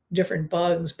different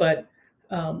bugs. But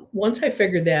once I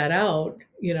figured that out,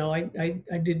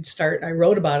 I did start. I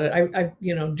wrote about it. I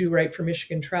do write for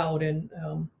Michigan Trout, and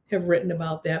have written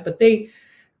about that. But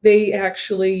they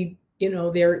actually,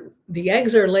 the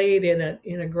eggs are laid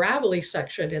in a gravelly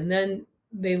section, and then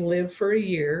they live for a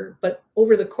year. But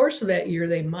over the course of that year,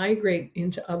 they migrate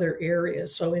into other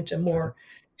areas, so into more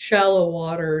shallow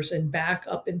waters and back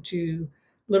up into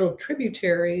little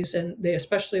tributaries. And they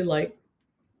especially like,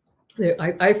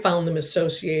 I found them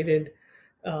associated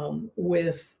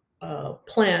with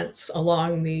plants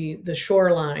along the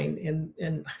shoreline,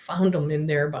 and I found them in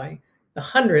there by the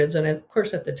hundreds. And of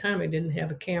course, at the time, I didn't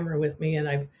have a camera with me, and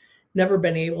I've never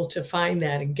been able to find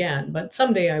that again. But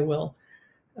someday I will.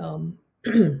 Um,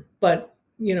 but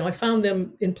I found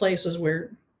them in places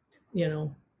where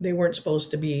they weren't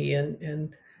supposed to be,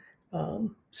 and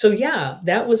so yeah,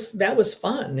 that was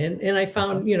fun, and I Uh-huh.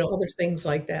 found other things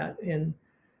like that. And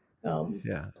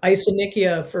Yeah.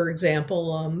 Isonychia, for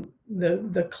example,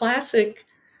 the classic,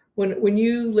 when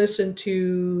you listen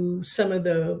to some of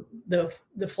the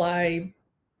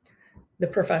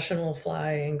professional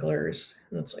fly anglers,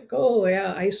 and it's like, oh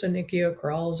yeah, Isonychia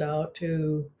crawls out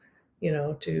to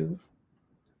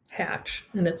hatch,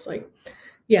 and it's like,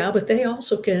 yeah, but they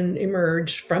also can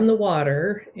emerge from the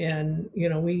water. And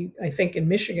I think in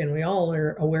Michigan we all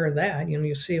are aware of that.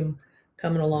 You see them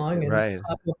coming along and Right.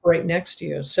 pop up right next to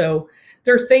you. So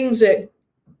there are things that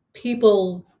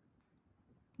people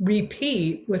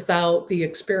repeat without the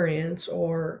experience,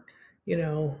 or you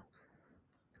know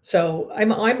so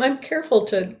I'm careful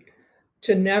to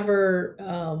never,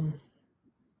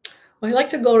 I like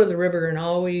to go to the river and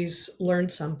always learn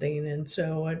something. And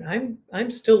so, and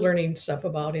I'm still learning stuff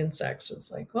about insects.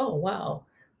 It's like, oh wow,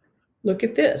 look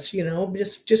at this.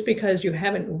 Just because you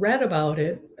haven't read about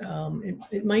it,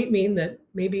 it might mean that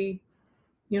maybe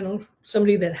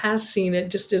somebody that has seen it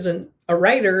just isn't a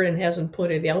writer and hasn't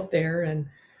put it out there. And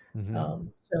Hmm.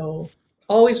 so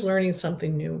always learning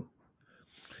something new.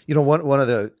 One of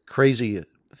the crazy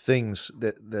things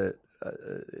that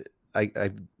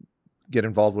I get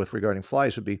involved with regarding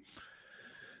flies would be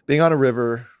being on a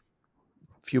river,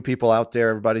 few people out there,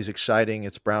 everybody's exciting.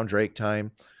 It's brown drake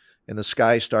time, and the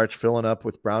sky starts filling up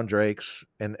with brown drakes,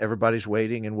 and everybody's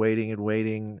waiting and waiting and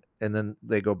waiting, and then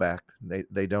they go back.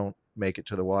 They don't make it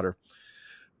to the water.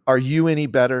 Are you any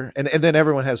better? And then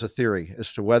everyone has a theory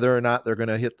as to whether or not they're going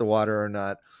to hit the water or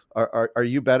not. Are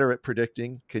you better at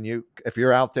predicting? Can you, if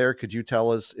you're out there, could you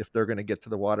tell us if they're going to get to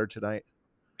the water tonight?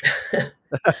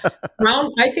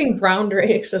 I think brown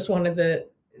drakes is one of the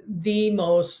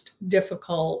most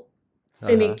difficult, Uh huh.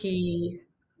 finicky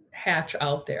hatch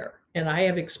out there, and I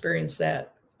have experienced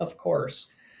that, of course.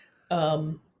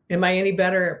 Am I any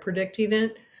better at predicting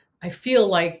it? I feel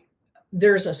like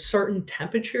there's a certain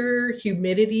temperature,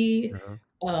 humidity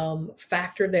Uh-huh.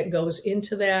 factor that goes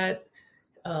into that.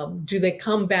 Do they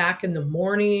come back in the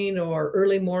morning or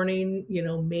early morning?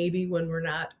 Maybe when we're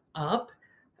not up.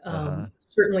 Uh huh.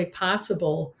 Certainly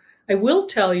possible. I will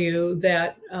tell you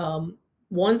that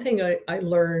one thing I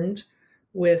learned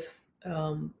with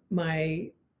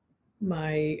my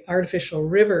artificial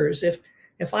rivers,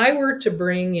 if I were to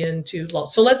bring into,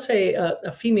 so let's say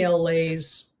a female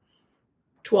lays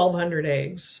 1,200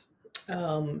 eggs,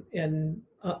 and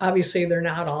obviously they're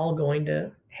not all going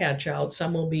to hatch out.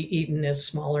 Some will be eaten as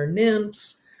smaller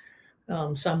nymphs.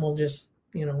 Some will just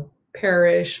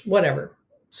perish, whatever.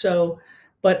 So,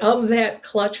 but of that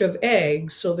clutch of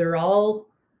eggs, so they're all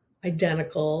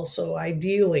identical. So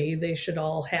ideally, they should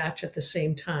all hatch at the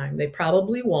same time. They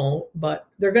probably won't, but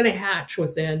they're going to hatch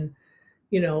within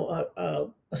a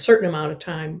certain amount of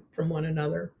time from one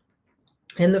another.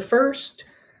 And the first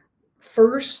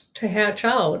to hatch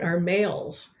out are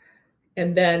males,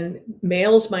 and then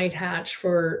males might hatch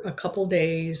for a couple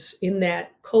days in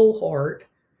that cohort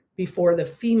before the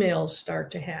females start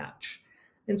to hatch.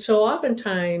 And so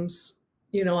oftentimes,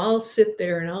 I'll sit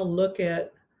there and I'll look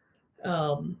at,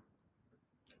 um,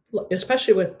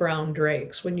 especially with brown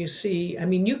drakes, when you see, I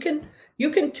mean, you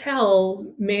can tell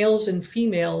males and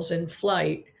females in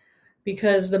flight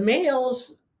because the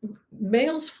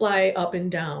males fly up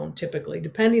and down typically,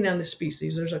 depending on the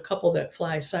species. There's a couple that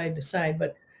fly side to side,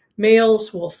 but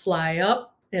males will fly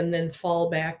up and then fall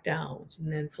back down,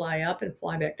 and then fly up and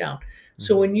fly back down.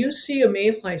 So Hmm. when you see a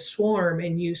mayfly swarm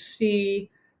and you see,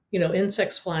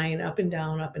 insects flying up and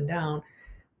down,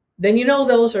 then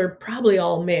those are probably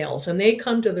all males, and they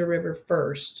come to the river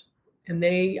first, and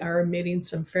they are emitting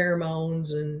some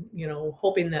pheromones and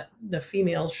hoping that the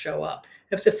females show up.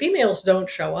 If the females don't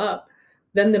show up,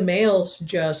 then the males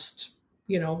just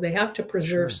they have to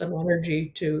preserve Sure. some energy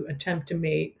to attempt to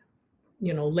mate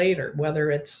later,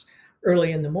 whether it's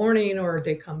early in the morning or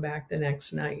they come back the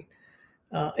next night.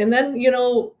 And then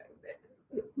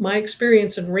my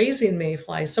experience in raising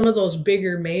mayflies, some of those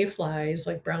bigger mayflies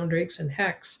like brown drakes and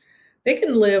hecks, they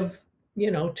can live,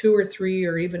 2 or 3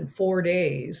 or even 4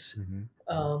 days Hmm.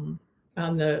 um,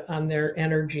 on their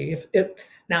energy.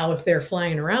 If they're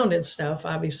flying around and stuff,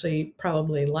 obviously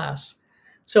probably less.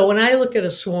 So when I look at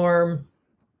a swarm,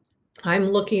 I'm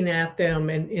looking at them,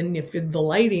 and if the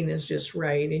lighting is just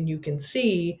right and you can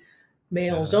see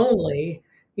males Uh-huh. only,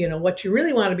 what you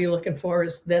really want to be looking for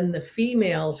is then the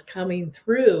females coming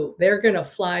through. They're going to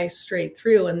fly straight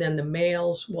through, and then the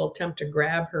males will attempt to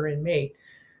grab her and mate.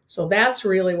 So that's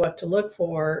really what to look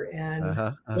for. And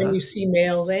Uh-huh. when Uh-huh. you see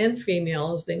males and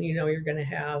females, then you're going to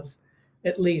have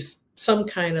at least some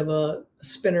kind of a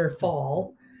spinner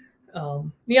fall.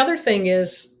 The other thing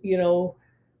is,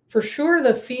 for sure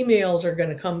the females are going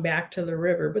to come back to the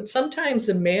river, but sometimes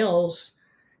the males,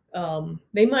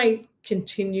 they might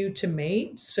continue to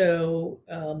mate. So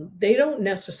they don't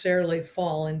necessarily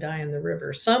fall and die in the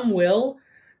river. Some will,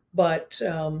 but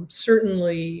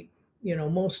certainly,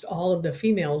 most all of the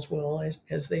females will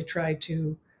as they try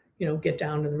to, get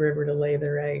down to the river to lay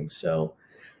their eggs. So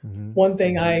Hmm. one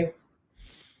thing I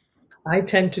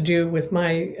tend to do with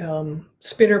my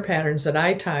spinner patterns that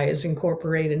I tie is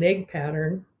incorporate an egg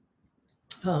pattern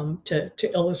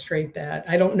to illustrate that.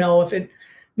 I don't know if it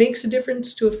makes a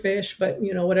difference to a fish, but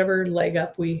whatever leg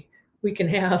up we can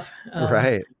have,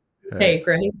 Right. Right. take,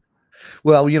 right?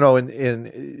 Well,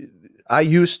 I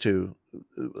used to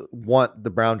want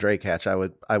the brown drake hatch. I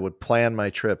would plan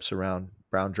my trips around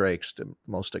brown drakes to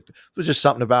most. It was just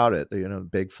something about it.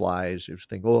 Big flies. You just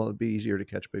think, oh, it'd be easier to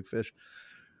catch big fish.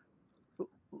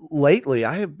 Lately,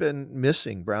 I have been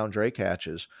missing brown drake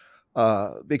hatches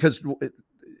because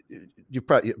you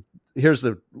probably here's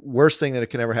the worst thing that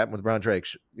can ever happen with brown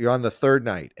drakes. You're on the third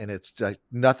night, and it's like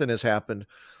nothing has happened,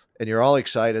 and you're all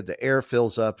excited. The air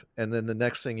fills up, and then the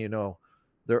next thing you know,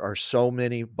 there are so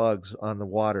many bugs on the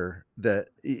water that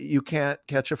you can't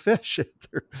catch a fish.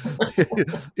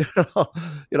 you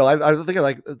know, I'm thinking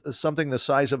like something the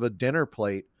size of a dinner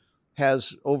plate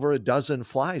has over a dozen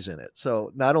flies in it.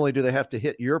 So not only do they have to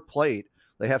hit your plate,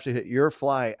 they have to hit your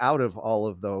fly out of all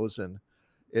of those, and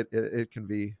it can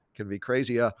be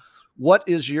crazy. What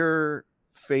is your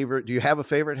favorite? Do you have a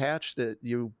favorite hatch that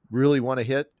you really want to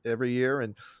hit every year?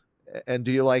 And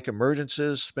do you like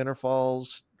emergences, spinner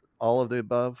falls, all of the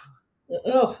above?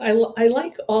 Oh, I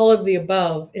like all of the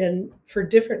above, and for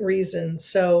different reasons.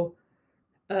 So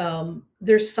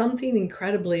there's something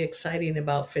incredibly exciting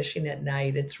about fishing at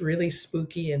night. It's really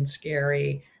spooky and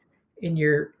scary, and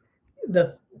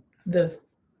the the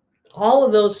all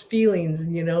of those feelings,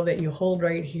 that you hold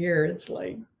right here. It's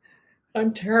like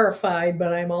I'm terrified,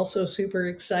 but I'm also super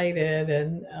excited,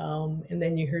 and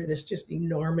then you hear this just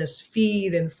enormous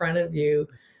feed in front of you.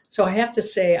 So I have to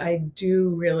say, I do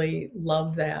really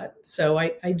love that. So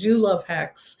I do love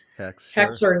Hex. Hex,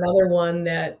 Hex sure. are another one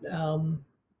that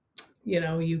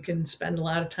you can spend a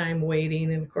lot of time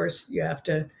waiting, and of course you have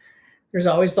to. There's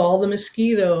always all the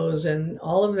mosquitoes and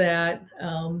all of that.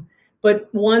 But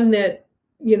one that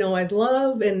I'd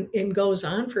love and goes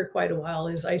on for quite a while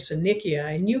is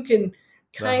Isonychia, and you can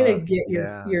kind Uh-huh. of get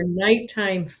Yeah. your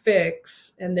nighttime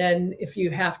fix, and then if you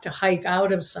have to hike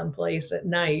out of someplace at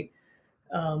night,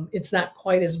 it's not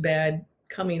quite as bad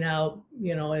coming out,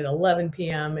 at 11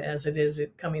 p.m. as it is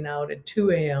coming out at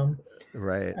 2 a.m.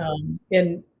 Right.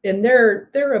 And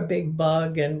they're a big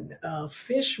bug, and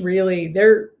fish really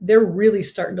they're really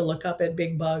starting to look up at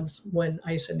big bugs when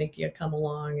Isonychia come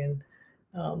along, and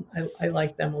I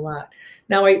like them a lot.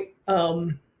 Now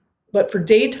but for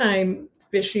daytime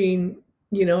fishing,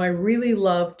 I really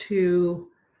love to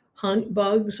hunt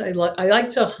bugs. I like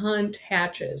to hunt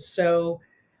hatches. So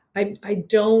I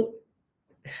don't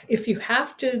if you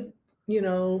have to, you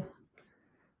know,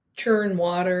 churn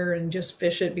water and just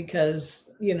fish it because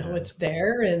Yeah. it's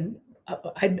there, and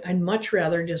I'd much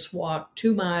rather just walk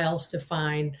 2 miles to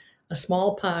find a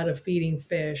small pot of feeding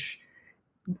fish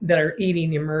that are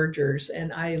eating emergers.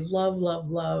 And I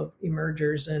love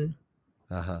emergers. And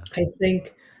Uh-huh. I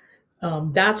think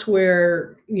that's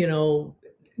where,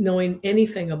 knowing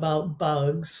anything about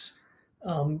bugs,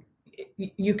 um,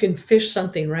 you can fish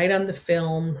something right on the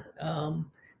film,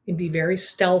 and be very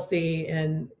stealthy.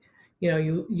 And,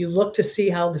 you look to see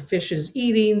how the fish is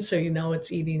eating. So,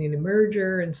 it's eating an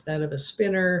emerger instead of a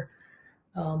spinner.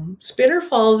 Spinner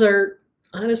falls are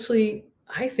honestly,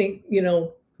 I think,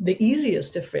 the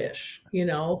easiest to fish,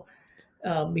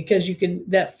 because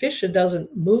that fish, it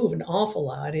doesn't move an awful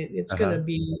lot. It's going to Uh-huh.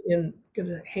 be going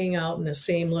to hang out in the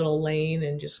same little lane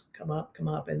and just come up,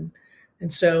 and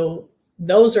so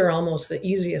those are almost the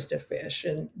easiest to fish.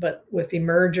 And but with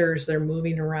emergers, they're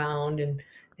moving around and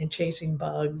chasing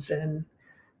bugs, and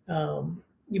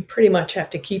you pretty much have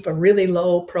to keep a really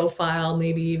low profile,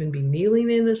 maybe even be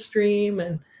kneeling in a stream,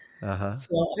 and Uh-huh.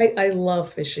 so I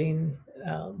love fishing.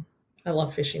 Um, I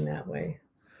love fishing that way.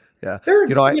 Yeah. There are,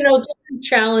 I different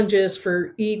challenges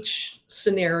for each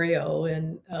scenario,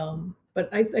 and but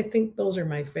I think those are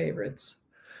my favorites.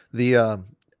 the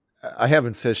I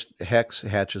haven't fished hex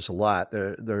hatches a lot.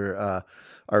 There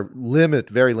are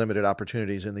very limited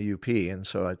opportunities in the UP, and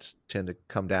so I tend to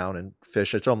come down and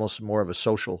fish. It's almost more of a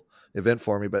social event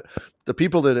for me. But the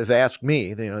people that have asked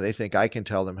me, they think I can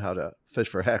tell them how to fish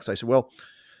for hex. I said, well,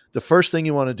 the first thing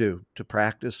you want to do to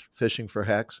practice fishing for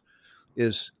hex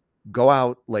is go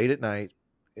out late at night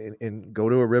and go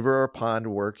to a river or a pond to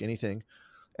work, anything,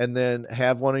 and then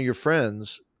have one of your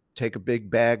friends take a big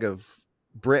bag of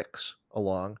bricks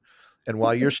along. And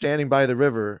while you're standing by the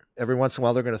river, every once in a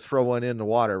while they're going to throw one in the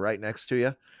water right next to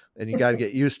you. And you got to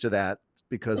get used to that,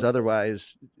 because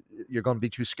otherwise you're going to be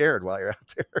too scared while you're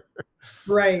out there.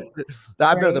 Right,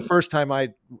 I remember the right. first time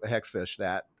I hex fished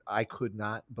that, I could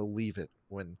not believe it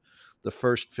when the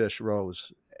first fish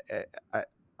rose. I,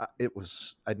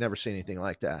 I'd never seen anything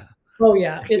like that. Oh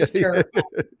yeah, it's terrifying.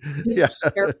 It's Yeah, just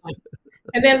terrifying.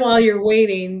 And then while you're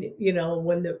waiting,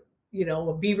 when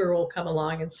a beaver will come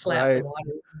along and slap the right.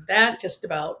 water, that just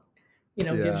about, gives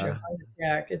you a Yeah, heart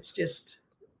attack. It's just,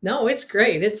 no, it's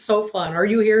great. It's so fun. Or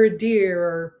you hear a deer,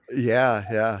 or yeah,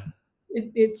 yeah.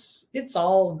 it's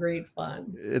all great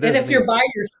fun. It And is if you're neat. by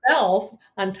yourself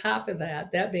on top of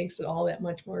that, that makes it all that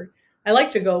much more. I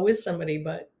like to go with somebody,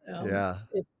 but Yeah,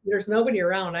 if there's nobody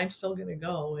around, I'm still going to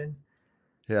go. And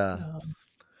yeah. um,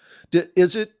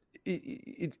 Is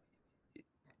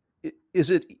is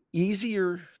it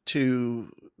easier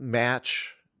to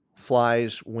match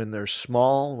flies when they're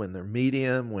small, when they're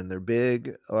medium, when they're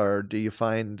big, or do you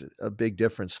find a big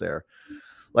difference there?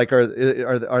 Like,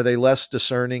 are they less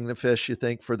discerning, the fish, you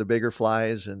think, for the bigger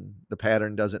flies, and the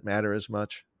pattern doesn't matter as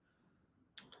much?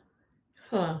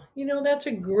 that's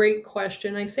a great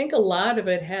question. I think a lot of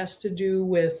it has to do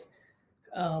with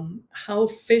how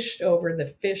fished over the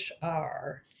fish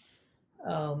are,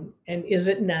 and is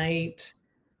it night,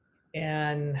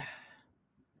 and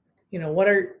what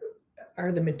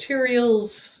are the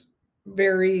materials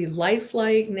very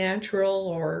lifelike, natural,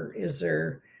 or is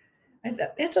there?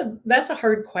 That's a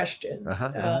hard question.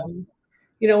 Uh-huh, uh-huh.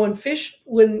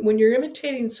 When you're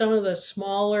imitating some of the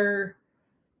smaller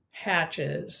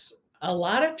hatches, a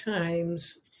lot of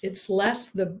times it's less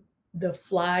the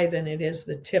fly than it is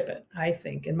the tippet, I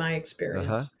think, in my Uh-huh.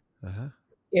 experience. Uh-huh.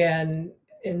 And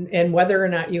and whether or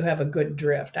not you have a good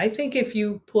drift. I think if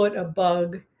you put a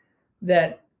bug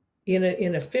that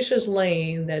in a fish's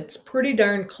lane that's pretty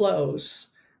darn close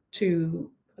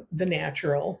to the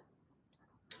natural,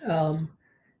 um,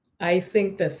 I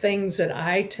think the things that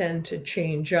I tend to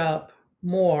change up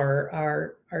more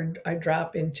are I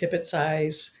drop in tippet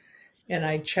size, and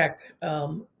I check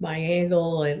my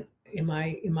angle, and am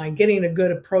I getting a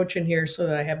good approach in here so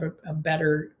that I have a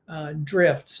better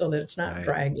drift so that it's not Right.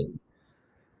 dragging.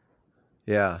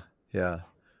 Yeah, yeah.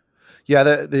 Yeah,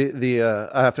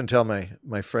 I often tell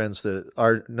my friends that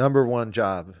our number one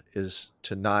job is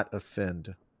to not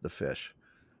offend the fish.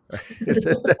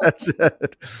 That's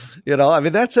it. I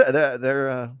mean,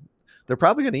 they're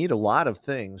probably going to eat a lot of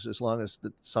things as long as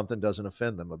something doesn't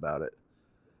offend them about it.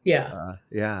 Yeah.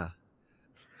 Yeah.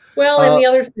 Well, and Uh, the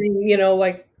other thing,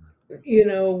 like,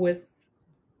 with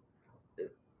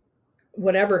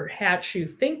whatever hatch you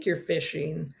think you're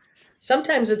fishing,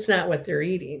 sometimes it's not what they're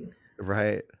eating,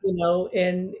 right.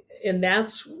 and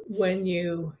that's when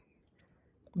you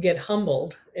get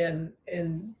humbled. And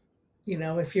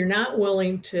if you're not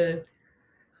willing to,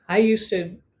 I used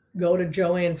to go to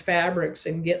Joann Fabrics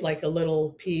and get like a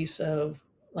little piece of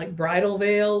like bridal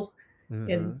veil,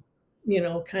 and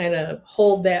Hmm. kind of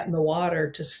hold that in the water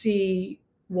to see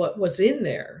what was in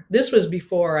there. This was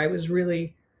before I was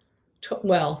really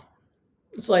well,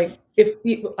 it's like, if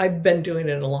I've been doing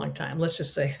it a long time, let's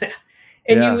just say that.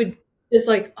 And you Yeah. would It's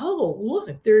like, oh,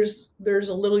 look, there's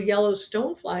a little yellow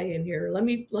stonefly in here. Let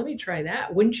me try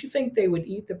that. Wouldn't you think they would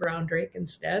eat the brown drake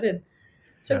instead? And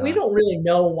so we Yeah. don't really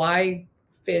know why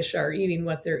fish are eating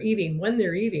what they're eating when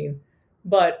they're eating.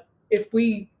 But if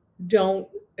we don't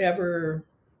ever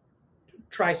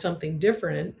try something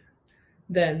different,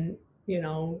 then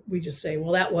we just say,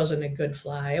 well, that wasn't a good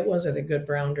fly. It wasn't a good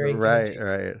brown drake, and Right, taste.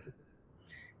 right.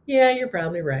 Yeah, you're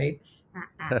probably right.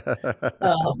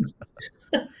 Um,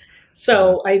 Yeah,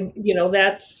 so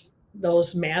that's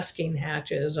those masking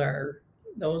hatches are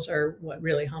those are what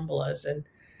really humble us. And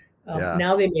yeah.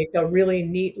 now they make a really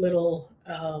neat little.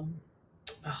 Oh,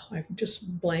 I've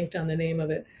just blanked on the name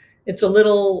of it. It's a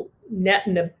little net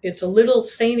and it's a little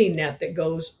seining net that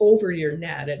goes over your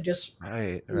net. It just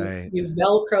Right, you, right. you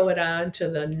Velcro it on to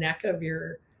the neck of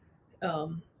your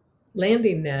um,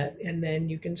 landing net, and then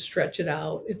you can stretch it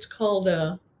out. It's called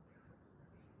a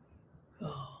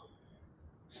oh,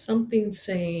 something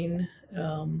seine.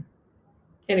 Um,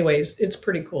 Anyways, it's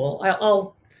pretty cool.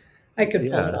 I could pull it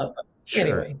Yeah, up. sure.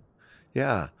 Anyway,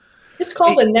 Yeah. it's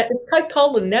called Hey, a net. It's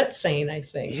called a net seine, I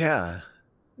think. yeah.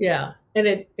 Yeah,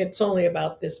 and it's only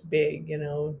about this big,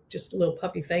 just a little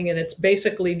puffy thing, and it's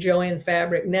basically Joanne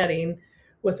fabric netting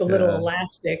with a little Yeah.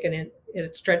 elastic, and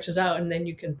it stretches out, and then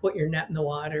you can put your net in the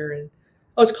water. And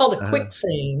oh, it's called a Uh-huh. quick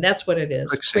seine. That's what it is.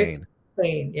 Quick Quicksand.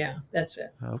 seine. Yeah, that's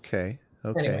it. Okay.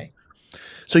 Okay. Anyway.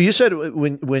 So you said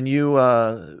when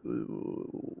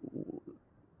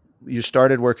you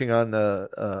started working on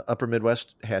the Upper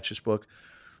Midwest Hatches book,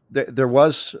 there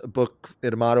was a book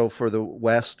in a motto for the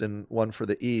West and one for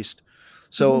the East. Mhm.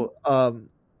 So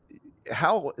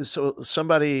how so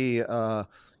somebody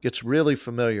gets really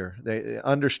familiar, they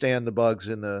understand the bugs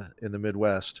in the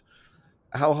Midwest.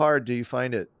 How hard do you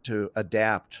find it to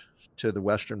adapt to the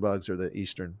Western bugs or the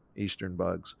Eastern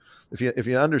bugs? If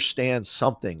you understand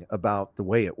something about the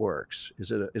way it works,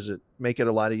 is it make it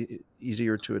a lot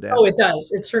easier to Oh, adapt? it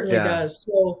does. It certainly Yeah. does.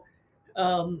 So,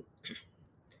 um,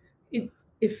 it,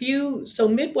 if you so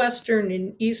Midwestern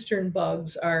and Eastern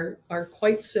bugs are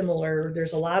quite similar.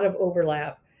 There's a lot of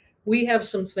overlap. We have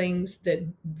some things that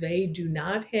they do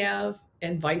not have,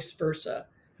 and vice versa.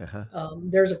 Uh-huh.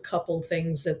 There's a couple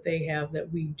things that they have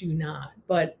that we do not.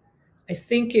 But I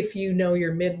think if you know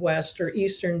your Midwest or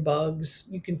Eastern bugs,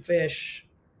 you can fish,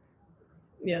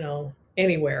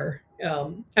 anywhere.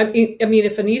 I mean,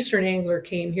 if an Eastern angler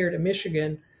came here to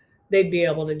Michigan, they'd be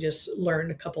able to just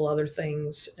learn a couple other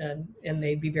things, and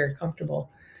they'd be very comfortable.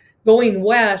 Going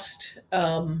west,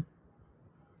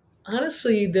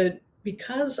 honestly,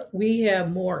 because we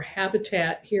have more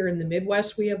habitat here in the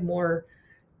Midwest, we have more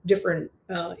different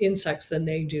insects than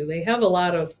they do. They have a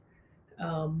lot of,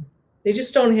 um, they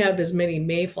just don't have as many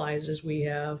mayflies as we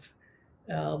have.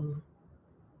 Um,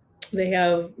 they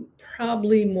have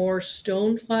probably more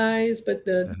stoneflies,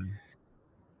 Uh-huh.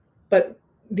 but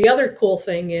the other cool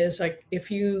thing is, like, if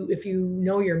you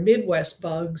know your Midwest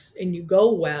bugs and you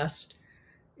go west,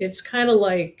 it's kind of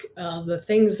like the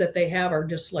things that they have are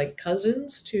just like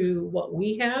cousins to what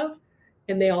we have,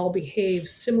 and they all behave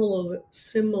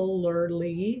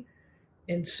similarly.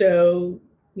 And so,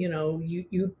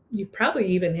 you probably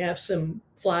even have some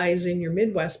flies in your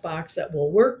Midwest box that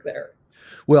will work there.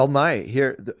 Well, my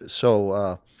here,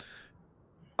 so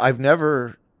I've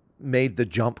never made the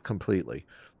jump completely,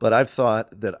 but I've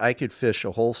thought that I could fish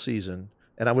a whole season,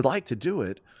 and I would like to do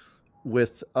it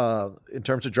with, in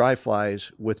terms of dry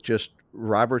flies, with just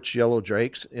Robert's yellow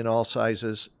drakes in all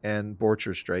sizes and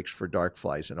Borcher's drakes for dark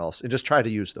flies and just try to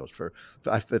use those if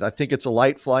I think it's a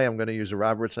light fly, I'm going to use a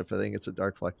Robert's. If I think it's a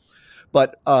dark fly,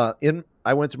 but in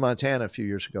I went to Montana a few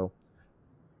years ago.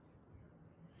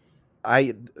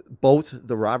 I Both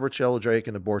the Robert's yellow drake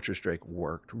and the Borcher's drake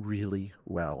worked really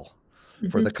well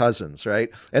for the Hmm. cousins, right?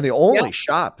 And the Yeah. only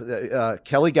shop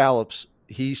Kelly Gallops,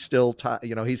 he's still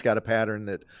he's got a pattern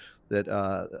that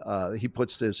he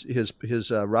puts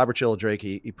his Robert's yellow drake,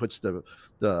 he puts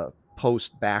the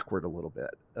post backward a little bit.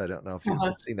 I don't know if you've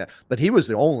Uh-huh. seen that, but he was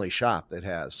the only shop that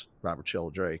has Robert's yellow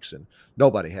drakes, and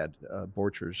nobody had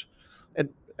Borchers. And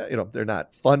they're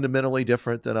not fundamentally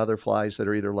different than other flies that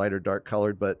are either light or dark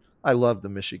colored, but I love the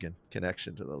Michigan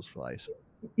connection to those flies.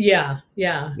 Yeah,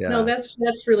 yeah. No, Yeah.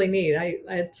 that's really neat.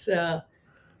 It's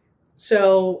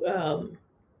so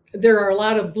there are a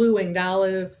lot of blue winged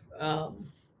olive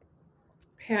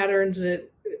patterns that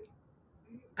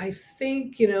I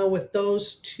think, with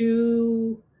those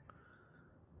two,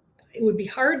 it would be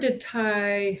hard to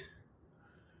tie.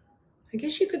 I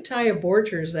guess you could tie a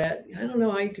Borchers that I don't know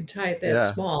how you could tie it that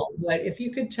Yeah. small, but if you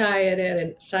could tie it at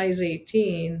a size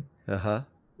 18, Uh-huh.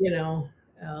 you know,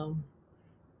 um,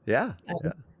 Yeah. I-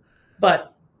 Yeah.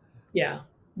 but yeah.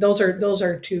 those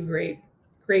are two great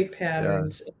Yeah.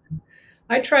 patterns.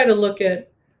 I try to look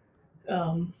at,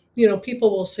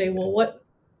 people will say, well,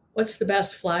 what's the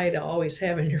best fly to always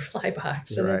have in your fly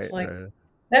box? And it's Right. like, Right.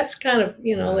 that's kind of,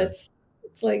 Yeah. it's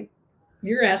like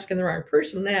you're asking the wrong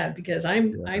person that, because Yeah.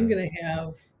 I'm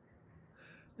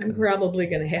probably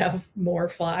gonna have more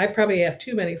fly. I probably have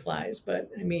too many flies, but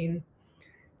I mean,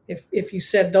 if you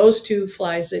said those two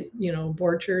flies that,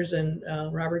 Borchers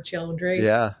and Robert's yellow drake,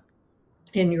 Yeah.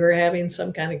 and you were having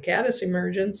some kind of caddis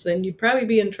emergence, then you'd probably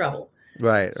be in trouble.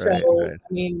 Right. Right. So Right.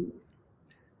 I mean,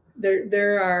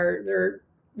 there are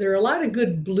a lot of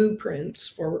good blueprints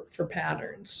for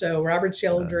patterns. So Robert's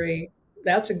yellow Yeah. drake,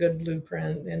 that's a good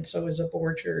blueprint, and so is a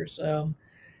Borchers.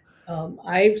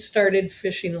 I've started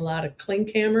fishing a lot of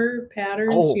clinkhammer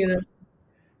patterns. Oh,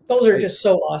 Those are I, just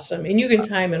so awesome, and you can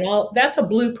time it all. That's a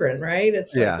blueprint, right?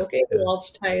 It's like, yeah. okay, Yeah. well,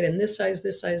 it's tight, and this size,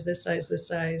 this size, this size, this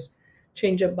size.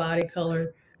 Change up body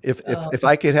color. If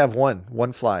I could have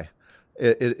one fly,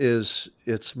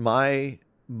 it's my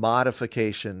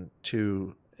modification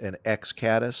to an X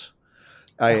caddis.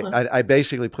 Uh-huh. I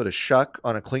basically put a shuck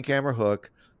on a clinkhammer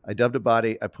hook. I dubbed a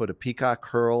body. I put a peacock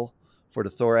herl for the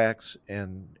thorax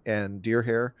and deer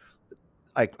hair.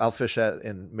 I'll fish that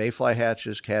in mayfly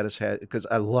hatches, caddis hatch because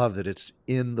I love that it's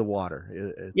in the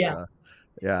water. It's Yeah,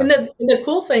 yeah. and the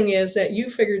cool thing is that you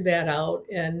figured that out,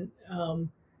 and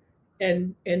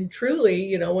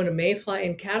truly, when a mayfly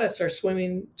and caddis are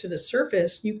swimming to the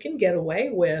surface, you can get away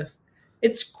with,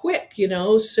 it's quick,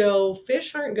 so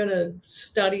fish aren't going to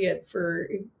study it for,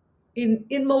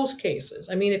 in most cases.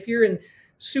 I mean, if you're in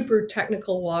super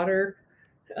technical water,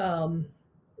 um,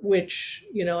 which,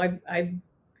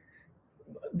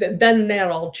 then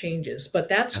that all changes. But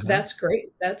that's Uh-huh. that's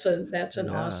great. That's an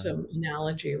Yeah. awesome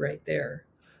analogy right there.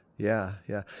 Yeah,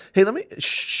 yeah. Hey, let me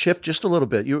shift just a little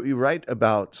bit. You write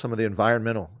about some of the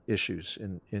environmental issues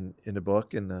in the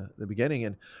book in the beginning,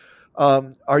 and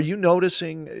are you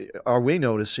noticing? Are we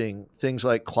noticing things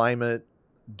like climate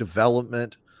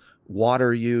development,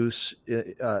 water use,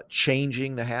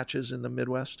 changing the hatches in the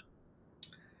Midwest?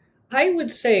 I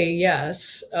would say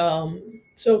yes.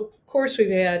 So of course we've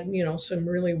had, some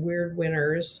really weird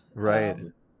winters. Right.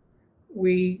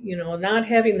 Not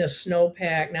having the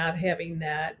snowpack, not having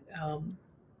that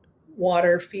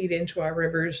water feed into our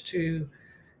rivers to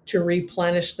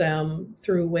replenish them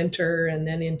through winter and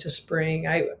then into spring.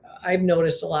 I've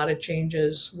noticed a lot of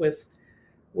changes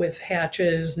with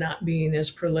hatches not being as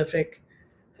prolific.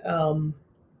 Um,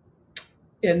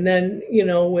 and then,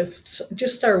 with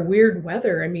just our weird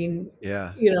weather. I mean,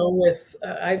 Yeah. with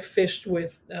I've fished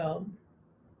with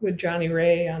Johnny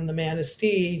Ray on the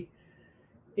Manistee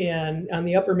and on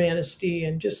the upper Manistee,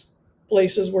 and just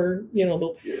places where,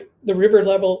 the river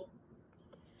level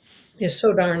is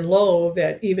so darn low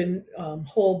that even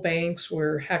whole banks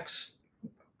where hex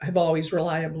have always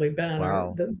reliably been, or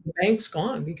Wow. the bank's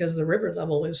gone because the river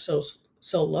level is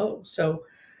so low. So,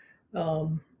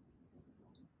 um,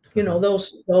 Uh-huh.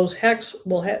 those hex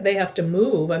they have to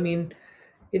move. I mean,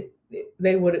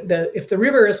 they would, if the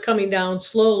river is coming down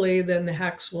slowly, then the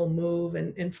hex will move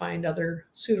and find other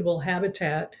suitable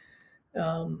habitat.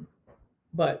 Um,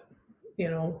 but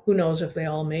who knows if they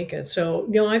all make it. So,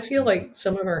 I feel Mhm. like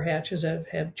some of our hatches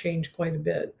have changed quite a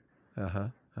bit. Uh-huh.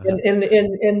 Uh-huh.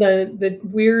 And the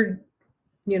weird,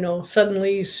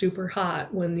 suddenly super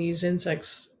hot when these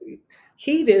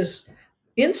heat is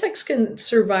insects can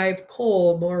survive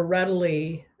cold more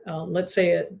readily, let's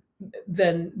say it,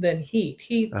 than heat.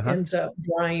 Heat Uh-huh. ends up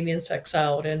drying insects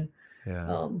out, and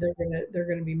Yeah. they're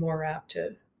gonna be more apt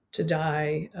to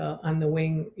die on the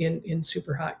wing in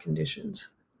super hot conditions.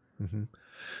 Mhm.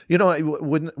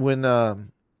 When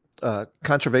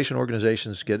conservation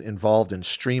organizations get involved in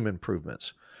stream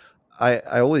improvements, I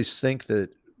always think that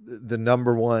the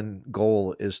number one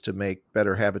goal is to make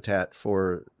better habitat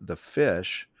for the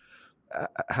fish.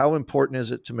 How important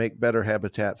is it to make better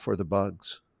habitat for the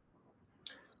bugs?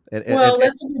 Well,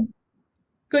 that's a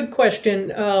good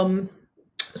question.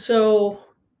 So,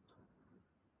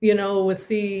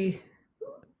 with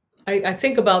I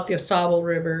think about the Asable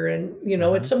River, and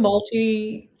Uh-huh. it's a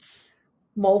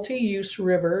multi-use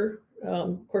river.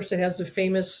 Of course, it has the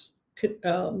famous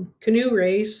canoe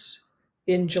race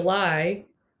in July,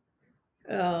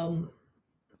 um,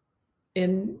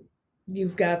 and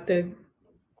you've got the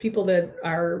people that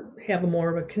have a more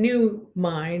of a canoe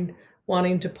mind,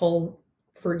 wanting to pull,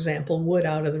 for example, wood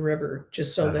out of the river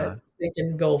just so Uh-huh. that they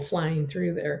can go flying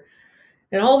through there.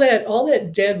 And all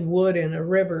that dead wood in a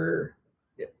river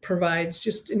provides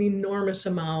just an enormous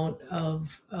amount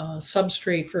of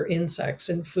substrate for insects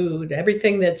and food.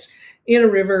 Everything that's in a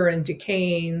river and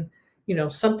decaying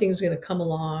something's going to come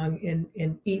along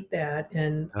and eat that.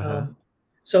 And Uh-huh.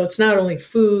 so it's not only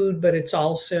food, but it's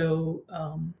also,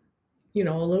 a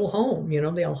little home.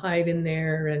 They'll hide in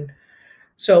there. And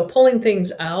so pulling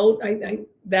things out,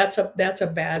 that's a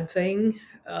bad thing.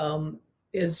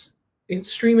 Is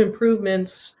extreme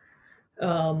improvements.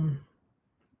 Um,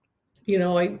 you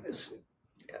know, I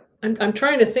I'm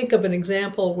trying to think of an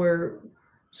example where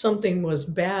something was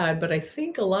bad, but I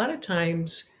think a lot of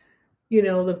times,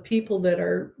 the people that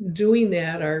are doing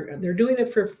that they're doing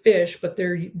it for fish, but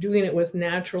they're doing it with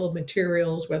natural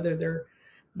materials, whether they're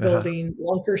Uh-huh. building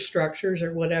bunker structures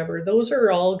or whatever. Those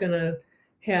are all going to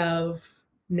have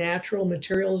natural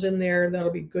materials in there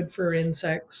that'll be good for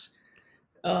insects.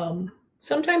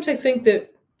 Sometimes I think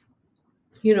that,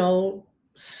 you know,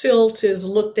 silt is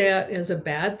looked at as a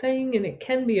bad thing, and it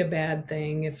can be a bad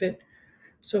thing if it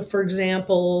so, for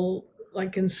example,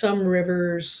 like in some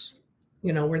rivers,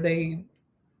 where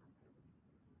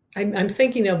I'm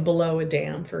thinking of below a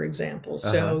dam, for example.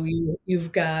 Uh-huh. So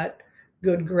you've got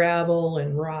good gravel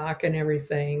and rock and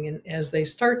everything. And as they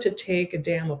start to take a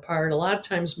dam apart, a lot of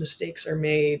times mistakes are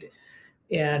made,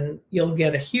 and you'll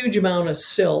get a huge amount of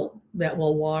silt that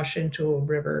will wash into a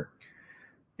river.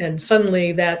 And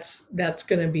suddenly that's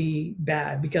going to be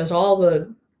bad because all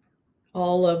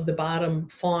of the bottom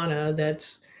fauna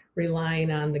that's relying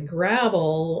on the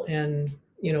gravel and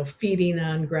feeding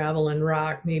on gravel and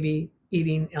rock, maybe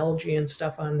eating algae and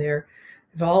stuff on there,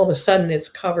 if all of a sudden it's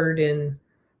covered in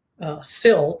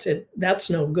silt, that's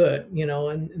no good,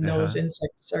 and those Uh-huh.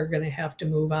 insects are going to have to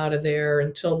move out of there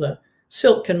until the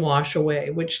silt can wash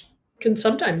away, which can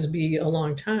sometimes be a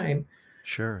long time.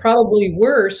 Sure. Probably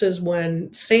worse is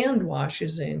when sand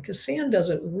washes in, because sand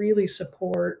doesn't really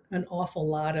support an awful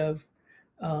lot of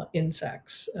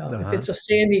insects. If Uh-huh. it's a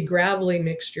sandy, gravelly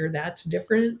mixture, that's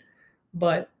different.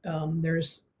 But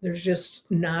there's just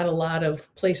not a lot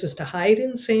of places to hide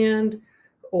in sand,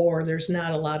 or there's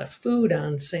not a lot of food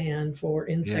on sand for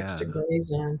insects to Yeah.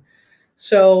 graze on.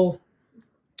 So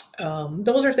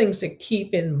those are things to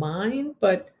keep in mind.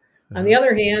 But on the Uh-huh.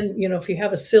 other hand, if you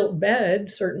have a silt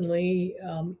bed, certainly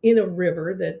in a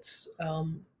river that's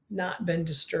not been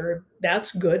disturbed,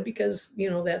 that's good because,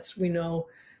 we know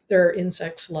there are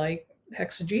insects like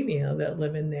hexagenia that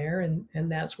live in there, and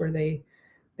that's where they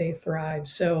thrive.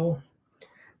 So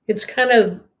it's kind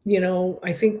of,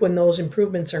 I think when those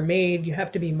improvements are made, you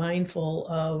have to be mindful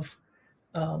of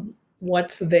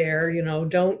what's there.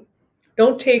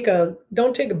 Don't take a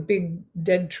big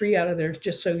dead tree out of there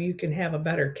just so you can have a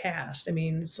better cast. I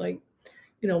mean, it's like,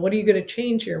 what are you going to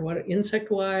change here? What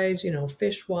insect wise,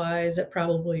 fish wise? That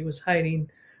probably was hiding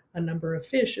a number of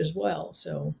fish as well.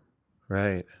 So,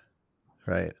 Right.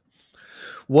 Right.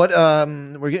 What are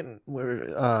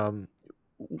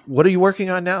you working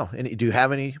on now? And do you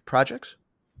have any projects?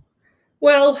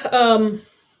 well,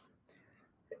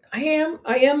 I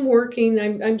am working.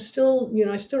 I'm still,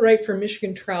 I still write for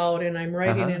Michigan Trout, and I'm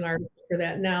writing Uh-huh. an article for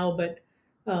that now. But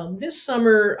this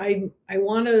summer, I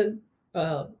want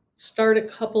to start a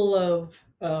couple of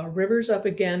rivers up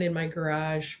again in my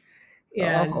garage.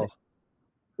 And Oh.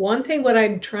 one thing what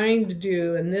I'm trying to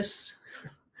do, and this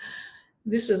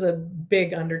is a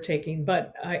big undertaking,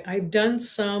 but I've done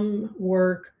some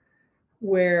work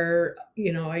where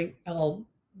I'll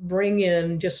bring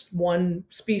in just one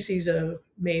species of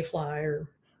mayfly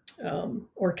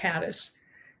or caddis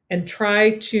and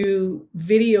try to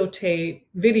video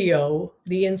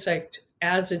the insect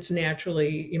as it's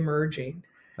naturally emerging,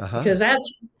 Uh-huh. because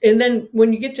and then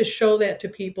when you get to show that to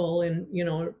people and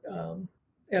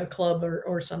at a club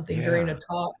or something during a Yeah.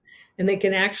 talk, and they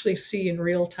can actually see in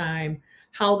real time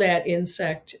how that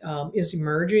insect is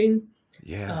emerging,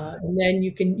 Yeah. and then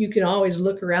you can always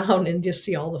look around and just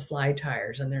see all the fly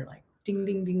tires, and they're like ding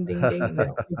ding ding ding ding, and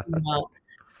they're thinking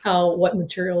about what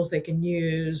materials they can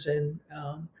use. And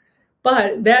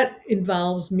but that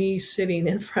involves me sitting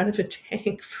in front of a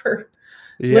tank for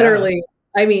Yeah. literally,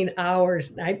 I mean,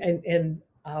 hours, and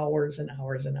hours and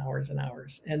hours and hours and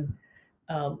hours. And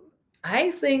um,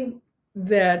 I think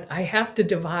that I have to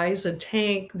devise a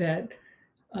tank that,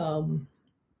 um,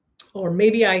 or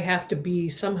maybe I have to be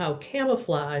somehow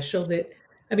camouflaged so that,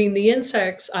 I mean, the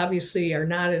insects obviously are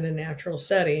not in a natural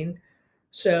setting.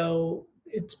 So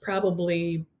it's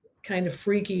probably kind of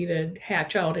freaky to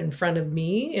hatch out in front of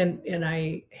me. And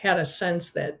I had a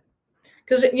sense that,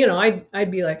 because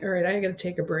I'd be like, all right, I got to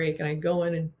take a break, and I'd go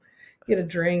in and get a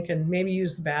drink and maybe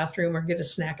use the bathroom or get a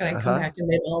snack, and I'd come Uh-huh. back and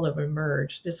they'd all have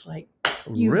emerged. It's like,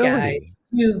 you Really? guys,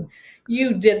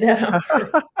 you did that on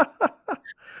purpose.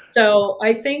 So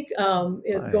I think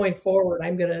Right. going forward,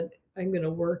 I'm gonna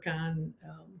work on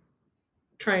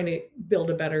trying to build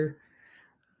a better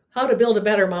how to build a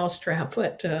better mousetrap,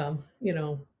 but a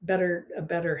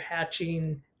better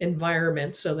hatching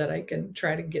environment so that I can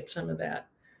try to get some of that.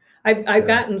 I've Yeah.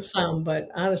 gotten some, but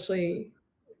honestly,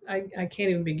 I can't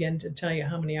even begin to tell you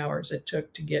how many hours it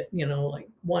took to get, like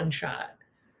one shot.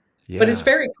 But it's Yeah.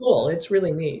 very cool. It's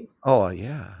really neat. Oh,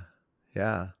 yeah.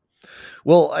 Yeah.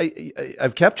 Well,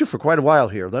 I've kept you for quite a while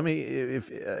here. Let me, if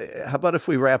how about if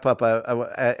we wrap up?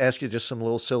 Ask you just some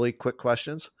little silly, quick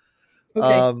questions.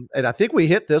 Okay. And I think we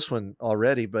hit this one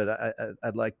already, but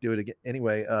I'd like to do it again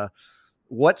anyway.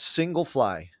 What single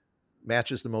fly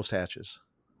matches the most hatches?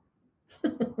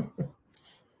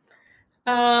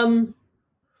 um,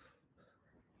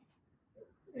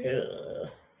 uh,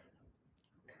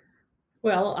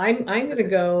 well, I'm going to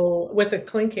go with a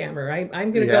clink hammer. I'm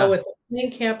going to go Yeah. with a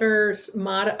clink hammer's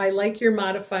I like your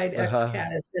modified Uh X huh.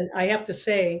 caddis, and I have to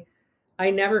say,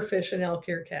 I never fish an elk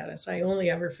ear caddis. I only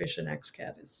ever fish an X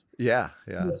caddis. Yeah.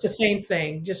 Yeah. It's the same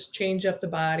thing. Just change up the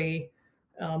body.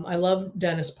 I love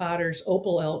Dennis Potter's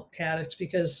opal elk caddis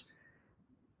because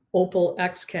opal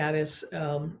X caddis,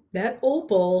 that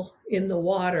opal in the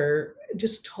water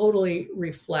just totally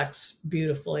reflects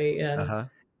beautifully, Uh and huh.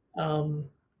 um,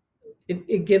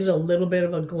 it gives a little bit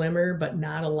of a glimmer, but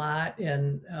not a lot.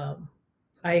 And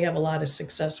I have a lot of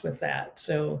success with that.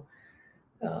 So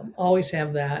always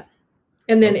have that.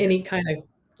 And then Okay. any kind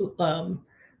of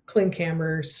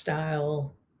clinkhammer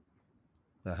style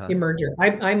Uh huh. emerger.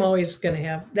 I'm always going to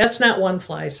have. That's not one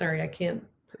fly. Sorry, I can't.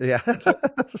 Yeah. I can't.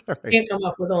 Sorry. Can't come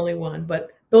up with only one.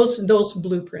 But those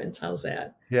blueprints. How's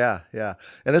that? Yeah, yeah.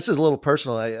 And this is a little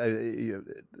personal.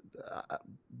 Uh,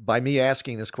 by me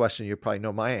asking this question, you probably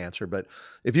know my answer. But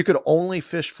if you could only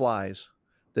fish flies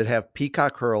that have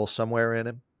peacock curl somewhere in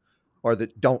them, or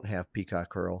that don't have peacock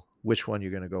curl, which one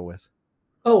you're going to go with?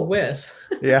 Oh, with.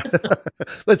 Yeah,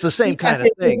 but it's the same Yeah, kind of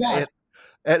it's the thing. best.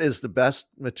 It is the best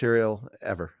material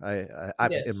ever. It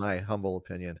In is. my humble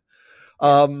opinion.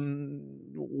 Yes.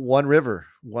 One river,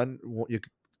 you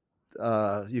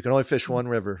can only fish one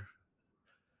river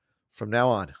from now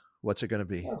on. What's it going to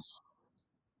be?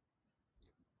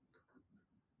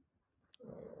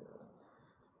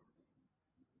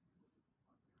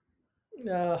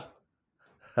 Uh,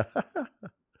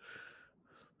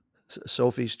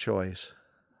 Sophie's choice.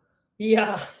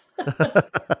 yeah.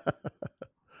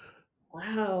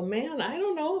 Wow, man, I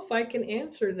don't know if I can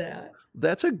answer that.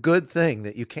 That's a good thing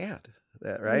that you can't.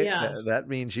 That right? Yes. That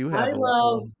means you I have a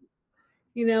love, lot.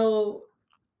 you know,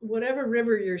 whatever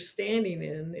river you're standing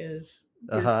in is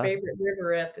your Uh-huh. favorite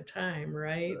river at the time,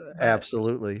 right? But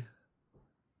Absolutely.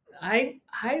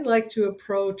 I like to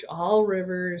approach all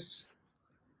rivers,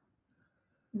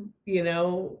 you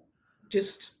know,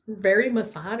 just very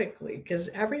methodically because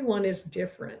everyone is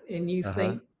different and you Uh-huh.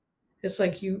 think it's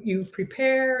like you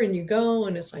prepare and you go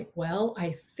and it's like, well,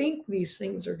 I think these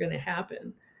things are going to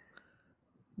happen.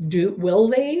 Will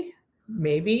they?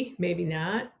 Maybe, maybe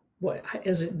not. What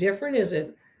is it different? Is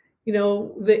it,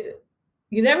 that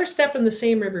you never step in the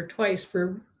same river twice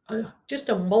for just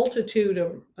a multitude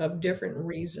of different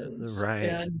reasons. Right.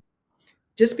 And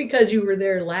just because you were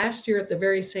there last year at the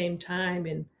very same time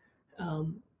and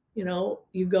um,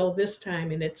 you go this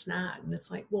time and it's not. And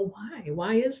it's like, well, why?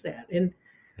 Why is that? And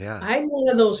Yeah. I'm one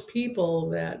of those people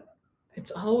that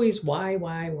it's always why,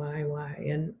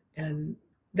 and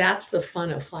that's the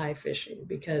fun of fly fishing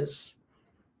because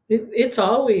it's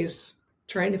always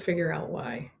trying to figure out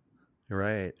why.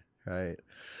 Right. Right.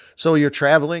 So you're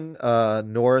traveling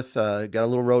north, got a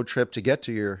little road trip to get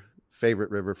to your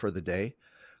favorite river for the day.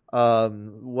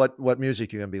 What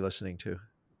music you going to be listening to?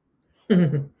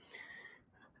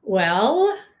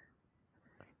 Well,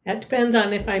 that depends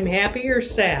on if I'm happy or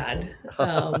sad.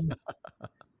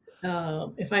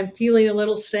 If I'm feeling a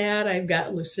little sad, I've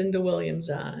got Lucinda Williams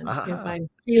on. If Ah, I'm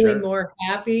feeling sure. more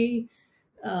happy,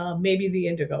 maybe the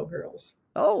Indigo Girls.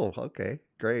 Oh, okay,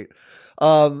 great.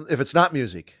 If it's not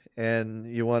music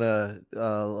and you want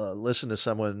to listen to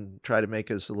someone try to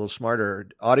make us a little smarter,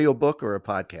 audiobook or a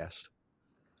podcast?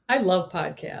 I love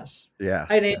podcasts. Yeah,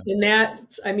 yeah.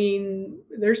 I mean,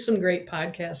 there's some great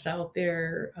podcasts out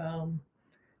there.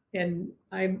 And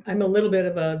I'm a little bit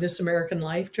of a This American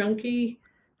Life junkie,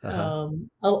 Uh-huh.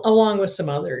 along with some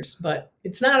others, but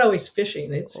it's not always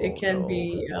fishing. It Oh can no.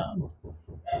 be, uh,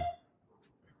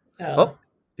 Oh,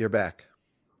 you're back.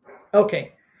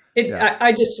 okay. Yeah,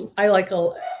 I like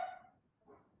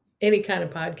any kind of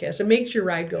podcast. It makes your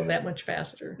ride go that much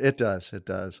faster. it does. It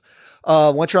does.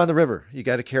 Once you're on the river, you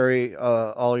got to carry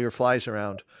all your flies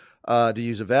around. Do you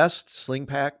use a vest, sling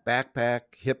pack,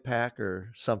 backpack, hip pack,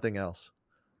 or something else?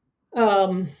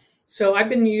 Um, So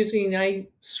I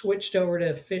switched over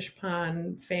to Fish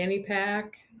Pond Fanny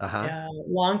Pack Uh-huh. a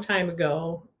long time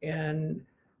ago, and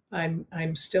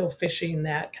I'm still fishing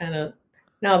that kind of.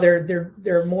 Now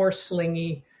they're more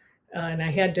slingy, and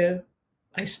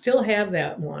I still have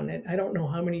that one. I don't know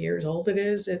how many years old it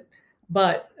is.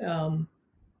 But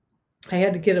I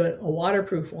had to get a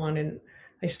waterproof one, and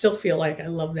I still feel like I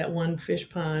love that one fish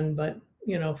pond. But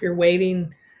if you're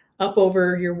wading up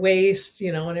over your waist,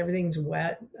 and everything's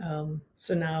wet,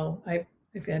 so now I've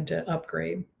had to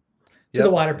upgrade to the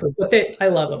Yep. waterproof. But I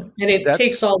love them, and it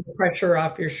takes That's all the pressure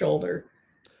off your shoulder.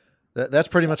 that's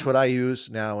pretty So much what I use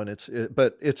now, and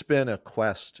but it's been a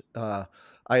quest. I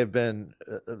have been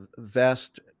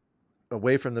vest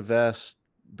away from the vest,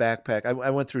 backpack. I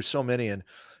went through so many, and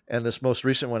this most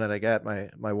recent one that I got,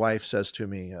 my wife says to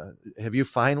me, "Have you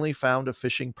finally found a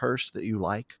fishing purse that you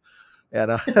like?" And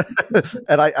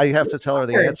and I have to it's tell her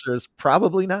the hard. answer is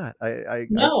probably not. I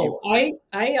keep No,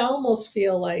 I almost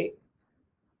feel like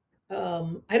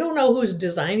I don't know who's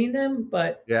designing them,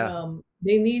 but yeah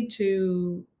they need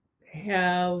to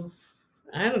have.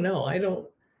 I don't know. I don't.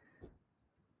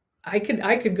 I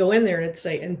could go in there and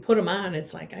say and put them on.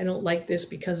 It's like I don't like this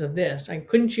because of this. I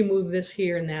couldn't you move this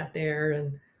here and that there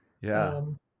and yeah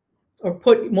um, or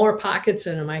put more pockets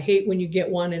in them. I hate when you get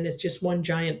one and it's just one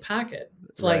giant pocket.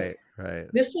 It's like right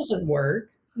this doesn't work.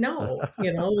 No,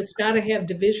 it's got to have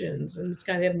divisions and it's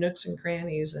got to have nooks and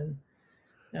crannies and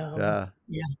yeah.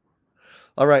 yeah.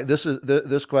 All right,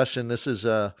 this question. This is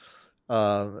a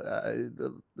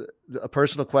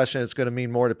personal question. It's going to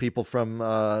mean more to people from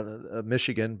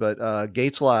Michigan, but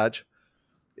Gates Lodge,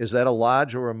 is that a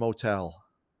lodge or a motel?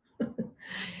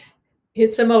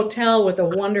 It's a motel with a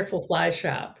wonderful fly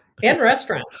shop and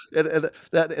restaurant. And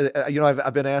that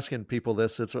I've been asking people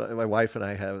this. It's what my wife and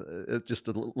I have just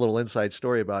a little inside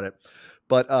story about it.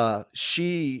 But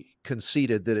she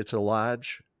conceded that it's a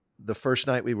lodge the first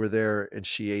night we were there, and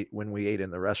she ate when we ate in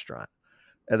the restaurant.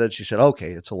 And then she said, "Okay,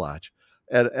 it's a lodge."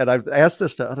 And I've asked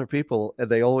this to other people, and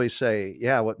they always say,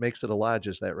 "Yeah, what makes it a lodge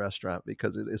is that restaurant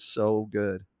because it is so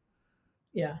good."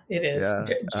 Yeah, it is.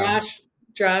 Yeah.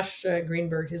 Josh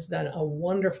Greenberg has done a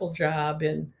wonderful job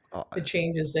in Oh, the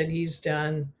changes that he's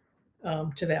done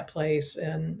to that place,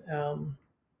 and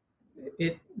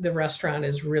the restaurant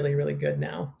is really really good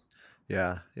now.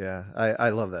 yeah, yeah. I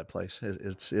love that place.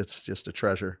 It's just a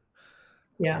treasure.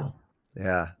 Yeah.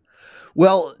 Yeah.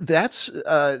 Well,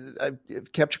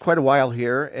 I've kept you quite a while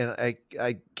here, and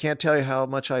I can't tell you how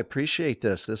much I appreciate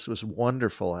this. This was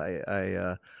wonderful.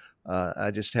 I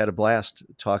just had a blast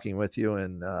talking with you,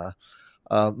 and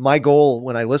my goal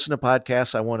when I listen to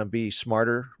podcasts, I want to be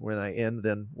smarter when I end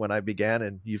than when I began,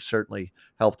 and you've certainly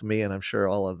helped me, and I'm sure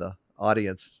all of the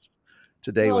audience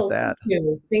today with Oh, that. thank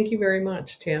you. Thank you very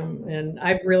much, Tim. And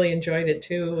I've really enjoyed it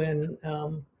too. And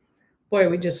boy,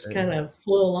 we just kind of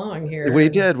flew along here. We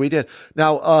And did, we did.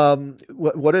 Now,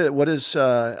 what is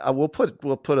we'll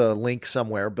put a link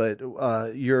somewhere, but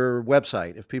your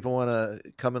website, if people want to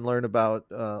come and learn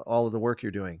about all of the work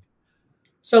you're doing.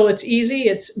 so it's easy.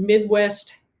 It's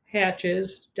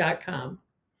midwesthatches.com.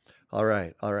 All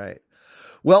right, all right.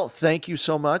 Well, thank you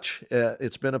so much.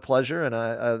 It's been a pleasure, and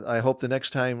I hope the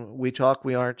next time we talk,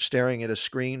 we aren't staring at a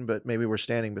screen, but maybe we're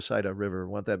standing beside a river.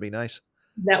 Won't that be nice?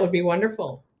 That would be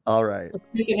wonderful. All right, Let's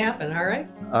make it happen. All right.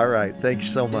 all right.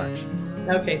 Thanks so much.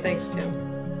 Okay. Thanks, Tim.